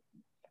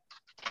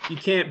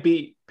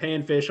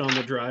panfish on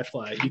the dry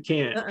fly. You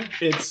can't.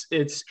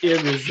 It's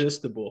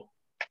irresistible.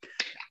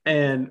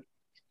 And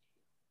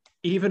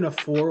even a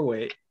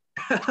 4-weight,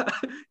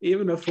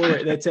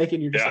 they take it,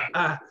 and you're just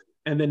like,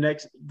 and the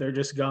next, they're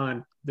just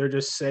gone. They're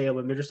just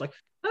sailing. They're just like,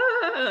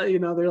 they're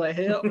like,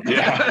 help.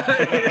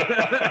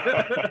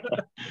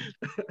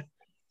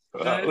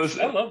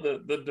 I love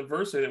the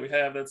diversity that we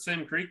have. That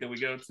same creek that we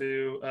go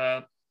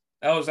to,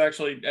 I was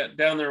actually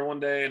down there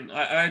one day, and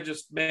I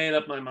just made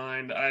up my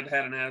mind. I'd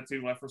had an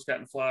attitude when I first got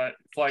in fly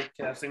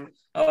casting.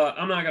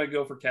 I'm not going to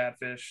go for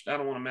catfish. I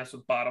don't want to mess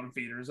with bottom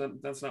feeders.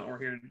 That's not what we're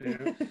here to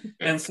do.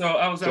 And so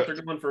I was out there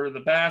going for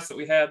the bass that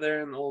we had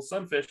there and the little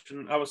sunfish,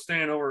 and I was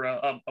standing over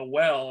a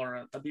well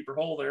or a deeper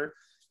hole there.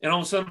 And all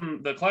of a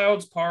sudden, the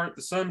clouds part,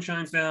 the sun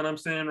shines down. I'm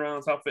standing around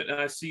on top of it,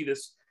 and I see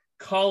this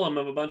column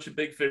of a bunch of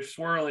big fish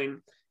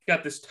swirling.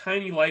 Got this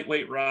tiny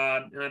lightweight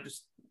rod, and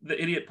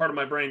the idiot part of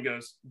my brain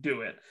goes,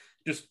 do it.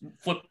 Just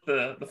flip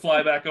the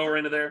fly back over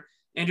into there.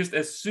 And just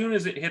as soon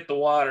as it hit the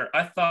water,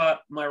 I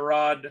thought my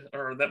rod,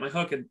 or that my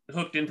hook had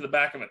hooked into the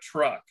back of a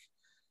truck,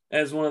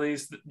 as one of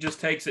these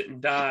just takes it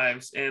and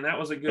dives. And that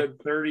was a good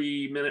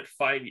 30-minute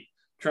fight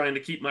trying to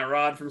keep my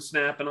rod from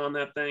snapping on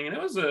that thing. And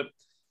it was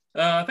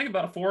I think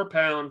about a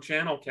 4-pound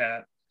channel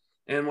cat.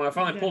 And when I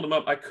finally pulled him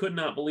up, I could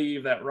not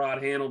believe that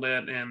rod handled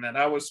it and that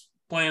I was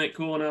playing it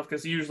cool enough,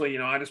 because usually,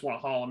 I just want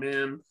to haul them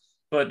in,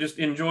 but just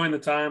enjoying the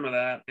time of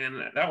that.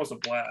 And that was a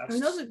blast. I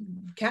mean, those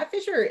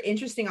catfish are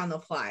interesting on the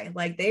fly.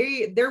 Like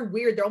they're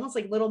weird. They're almost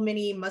like little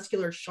mini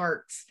muscular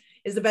sharks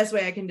is the best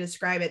way I can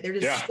describe it. They're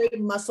just straight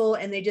muscle,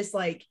 and they just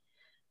like,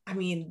 I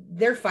mean,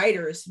 they're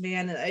fighters,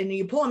 man. And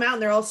you pull them out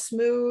and they're all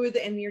smooth,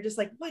 and you're just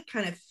like, what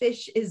kind of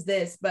fish is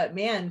this? But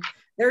man,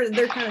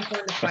 they're kind of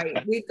fun to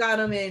fight. We've got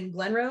them in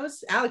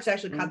Glenrose. Alex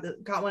actually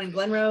caught one in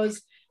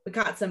Glenrose. We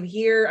caught some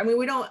here. I mean,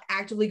 we don't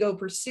actively go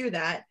pursue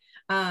that,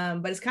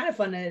 but it's kind of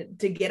fun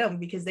to get them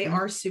because they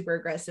are super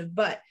aggressive.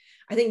 But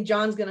I think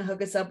John's going to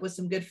hook us up with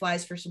some good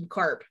flies for some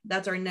carp.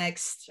 That's our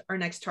next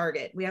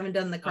target. We haven't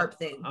done the carp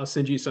thing. I'll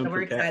send you some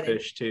for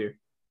catfish too.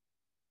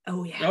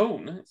 Oh yeah. Oh,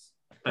 nice.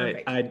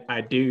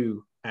 I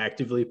do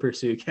actively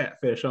pursue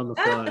catfish on the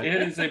fly.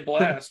 It is a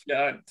blast.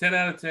 Yeah, 10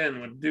 out of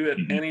 10 would do it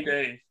any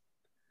day.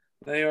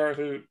 They are a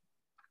hoot.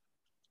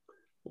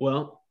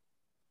 Well,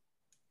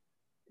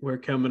 we're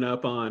coming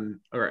up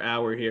on our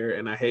hour here,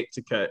 and I hate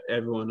to cut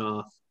everyone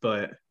off,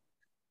 but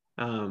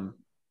man,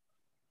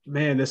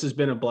 this has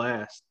been a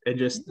blast. And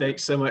just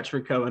thanks so much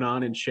for coming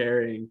on and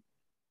sharing.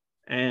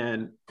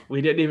 And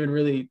we didn't even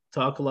really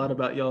talk a lot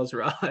about y'all's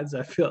rods,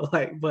 I feel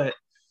like, but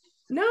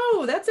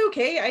no, that's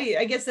okay.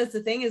 I guess that's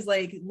the thing, is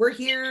like, we're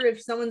here if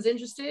someone's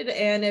interested,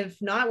 and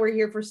if not, we're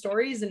here for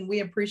stories, and we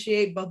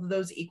appreciate both of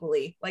those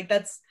equally. Like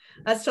that's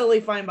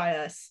totally fine by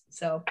us.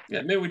 So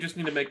yeah, maybe we just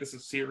need to make this a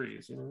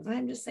series.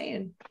 I'm just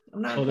saying,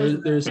 I'm not.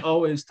 Well, there's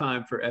always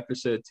time for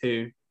episode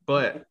 2,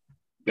 but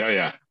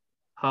yeah.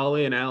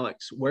 Holly and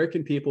Alex, where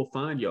can people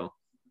find y'all?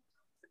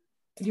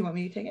 Do you want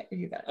me to take it, or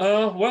you got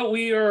it? Well,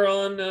 we are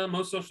on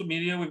most social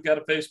media. We've got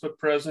a Facebook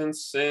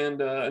presence and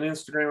an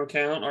Instagram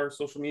account. Our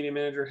social media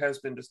manager has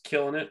been just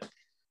killing it,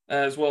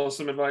 as well as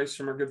some advice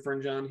from our good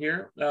friend John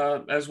here.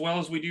 As well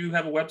as we do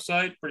have a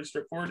website, pretty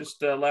straightforward,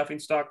 just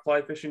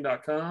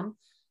laughingstockflyfishing.com,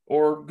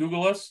 or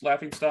Google us,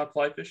 Laughing Stock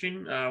Fly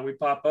Fishing. We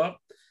pop up.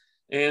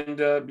 And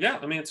yeah,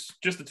 I mean, it's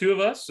just the two of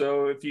us.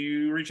 So if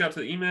you reach out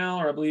to the email,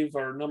 or I believe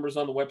our number's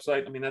on the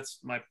website. I mean, that's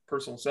my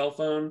personal cell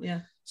phone.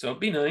 Yeah. So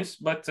it'd be nice.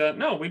 But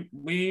no,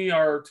 we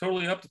are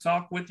totally up to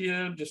talk with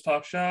you, just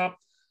talk shop.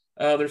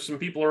 There's some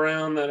people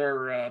around that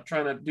are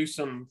trying to do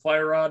some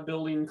fly rod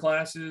building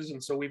classes.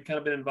 And so we've kind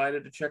of been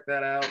invited to check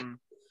that out. And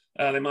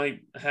they might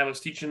have us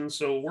teaching.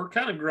 So we're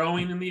kind of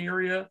growing in the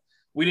area.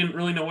 We didn't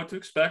really know what to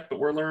expect, but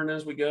we're learning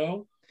as we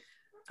go.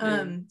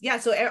 Yeah,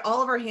 so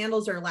all of our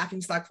handles are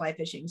Laughing Stock Fly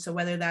Fishing. So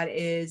whether that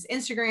is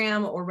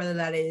Instagram, or whether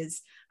that is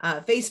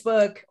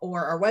Facebook,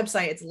 or our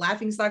website, it's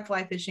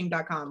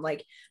laughingstockflyfishing.com.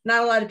 Like,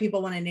 not a lot of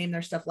people want to name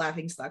their stuff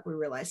Laughing Stock, we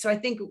realize. So I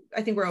think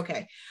we're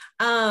okay.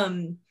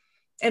 And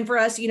for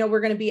us, we're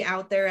going to be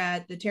out there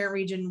at the Tarrant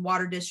Region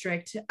Water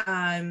District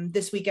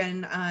this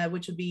weekend,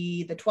 which would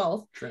be the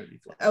 12th.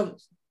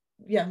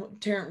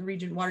 Tarrant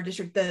Region Water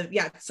District,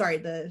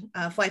 the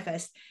Fly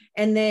Fest.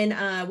 And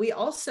then we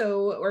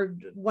also are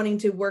wanting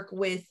to work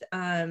with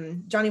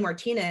Johnny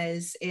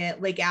Martinez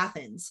at Lake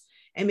Athens,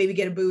 and maybe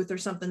get a booth or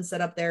something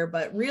set up there.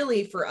 But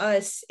really for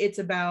us, it's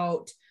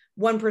about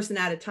one person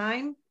at a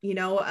time.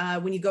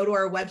 When you go to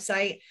our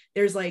website,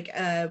 there's like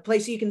a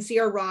place you can see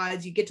our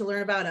rods. You get to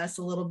learn about us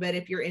a little bit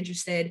if you're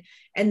interested.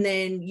 And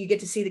then you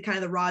get to see the kind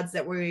of the rods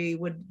that we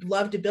would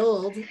love to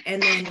build,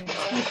 and then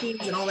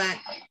species and all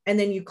that. And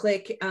then you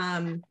click,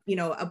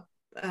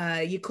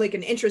 you click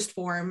an interest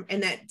form,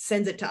 and that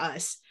sends it to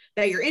us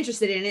that you're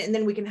interested in it. And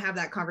then we can have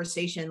that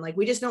conversation. Like,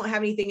 we just don't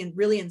have anything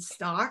really in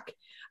stock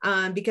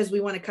because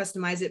we want to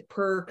customize it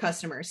per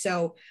customer.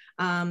 So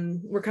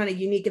we're kind of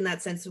unique in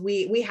that sense.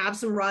 We have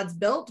some rods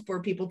built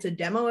for people to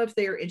demo if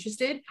they're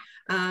interested,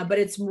 but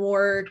it's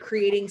more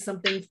creating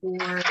something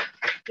for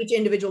each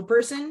individual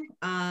person.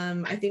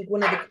 I think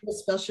one of the cool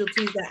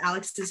specialties that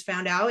Alex has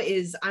found out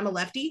is I'm a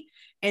lefty.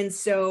 And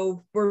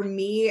so for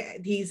me,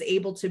 he's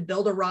able to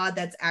build a rod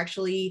that's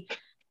actually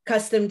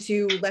custom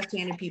to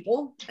left-handed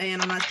people.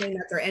 And I'm not saying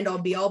that's our end all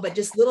be all, but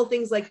just little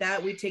things like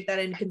that. We take that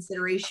into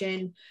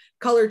consideration.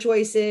 Color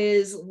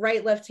choices,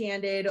 right,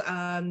 left-handed.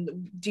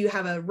 Do you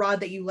have a rod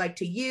that you like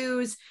to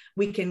use?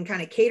 We can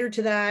kind of cater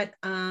to that.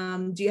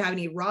 Do you have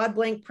any rod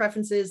blank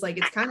preferences? Like,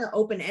 it's kind of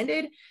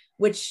open-ended,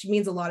 which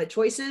means a lot of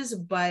choices,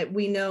 but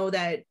we know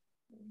that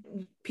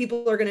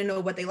people are going to know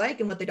what they like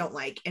and what they don't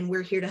like. And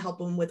we're here to help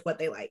them with what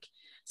they like.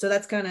 So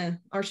that's kind of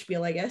our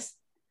spiel, I guess.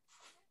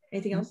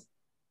 Anything else?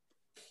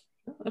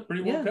 That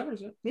pretty well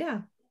covers it.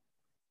 Yeah.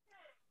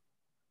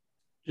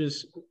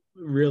 Just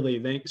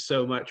really, thanks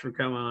so much for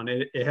coming on.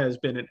 It has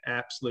been an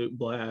absolute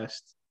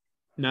blast.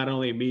 Not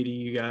only meeting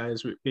you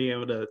guys, but being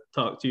able to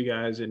talk to you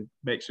guys and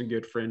make some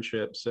good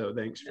friendships. So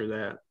thanks for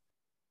that.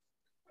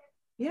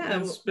 Yeah.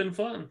 It's been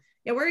fun.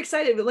 Yeah, we're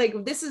excited.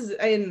 Like, this is,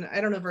 and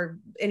I don't know if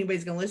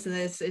anybody's going to listen to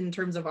this in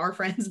terms of our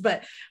friends,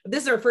 but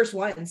this is our first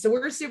one. So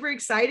we're super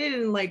excited,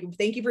 and like,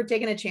 thank you for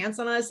taking a chance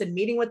on us and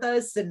meeting with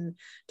us and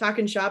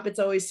talking shop. It's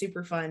always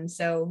super fun.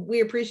 So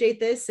we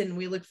appreciate this, and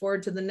we look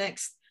forward to the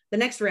next the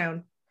next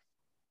round.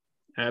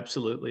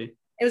 Absolutely.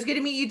 It was good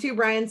to meet you too,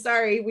 Brian.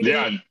 Sorry.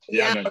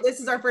 This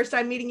is our first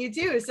time meeting you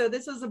too. So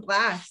this was a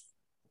blast.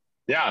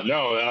 Yeah,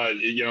 no,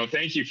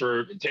 thank you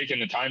for taking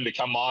the time to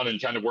come on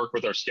and kind of work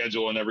with our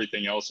schedule and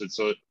everything else. It's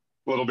a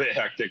little bit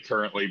hectic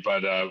currently,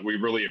 but we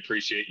really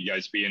appreciate you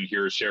guys being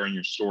here, sharing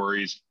your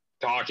stories,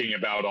 talking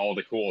about all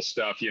the cool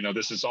stuff.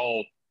 This is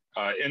all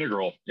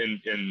integral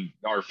in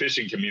our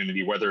fishing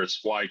community, whether it's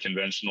fly,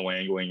 conventional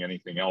angling,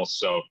 anything else.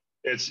 So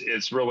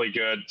it's really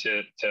good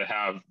to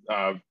have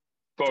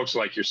folks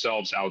like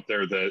yourselves out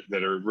there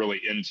that are really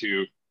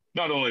into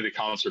not only the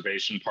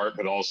conservation part,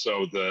 but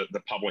also the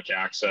public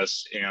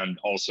access, and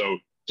also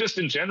just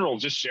in general,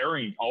 just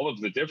sharing all of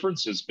the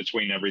differences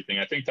between everything.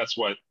 I think that's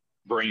what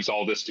brings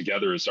all this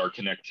together, is our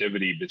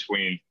connectivity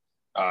between,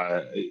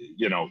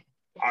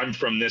 I'm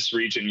from this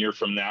region, you're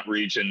from that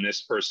region,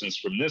 this person's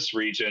from this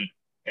region,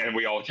 and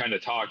we all kind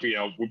of talk,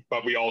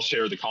 but we all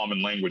share the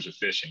common language of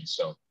fishing.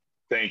 So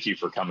thank you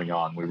for coming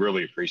on. We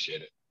really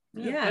appreciate it.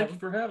 Yeah. Thank you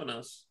for having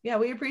us. Yeah,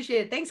 we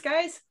appreciate it. Thanks,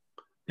 guys.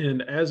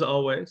 And as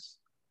always,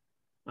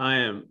 I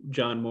am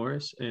John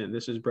Morris, and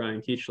this is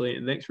Brian Keachley,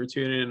 and thanks for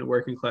tuning in to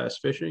Working Class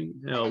Fishing.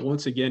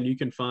 Once again, you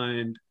can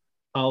find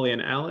Holly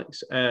and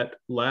Alex at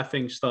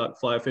Laughing Stock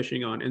Fly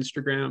Fishing on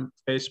Instagram,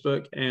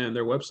 Facebook, and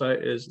their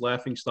website is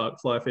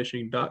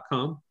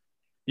laughingstockflyfishing.com.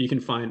 You can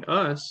find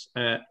us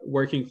at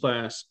Working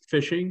Class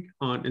Fishing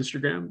on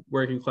Instagram,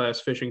 Working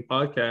Class Fishing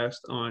Podcast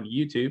on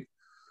YouTube,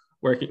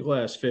 Working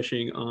Class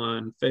Fishing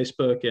on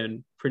Facebook,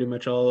 and pretty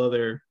much all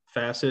other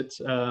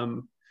facets.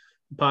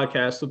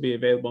 Podcast will be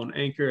available on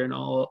Anchor and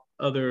all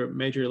other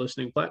major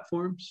listening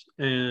platforms.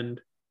 And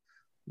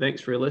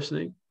thanks for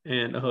listening.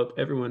 And I hope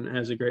everyone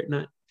has a great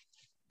night.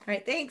 All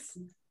right. Thanks.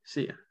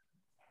 See ya.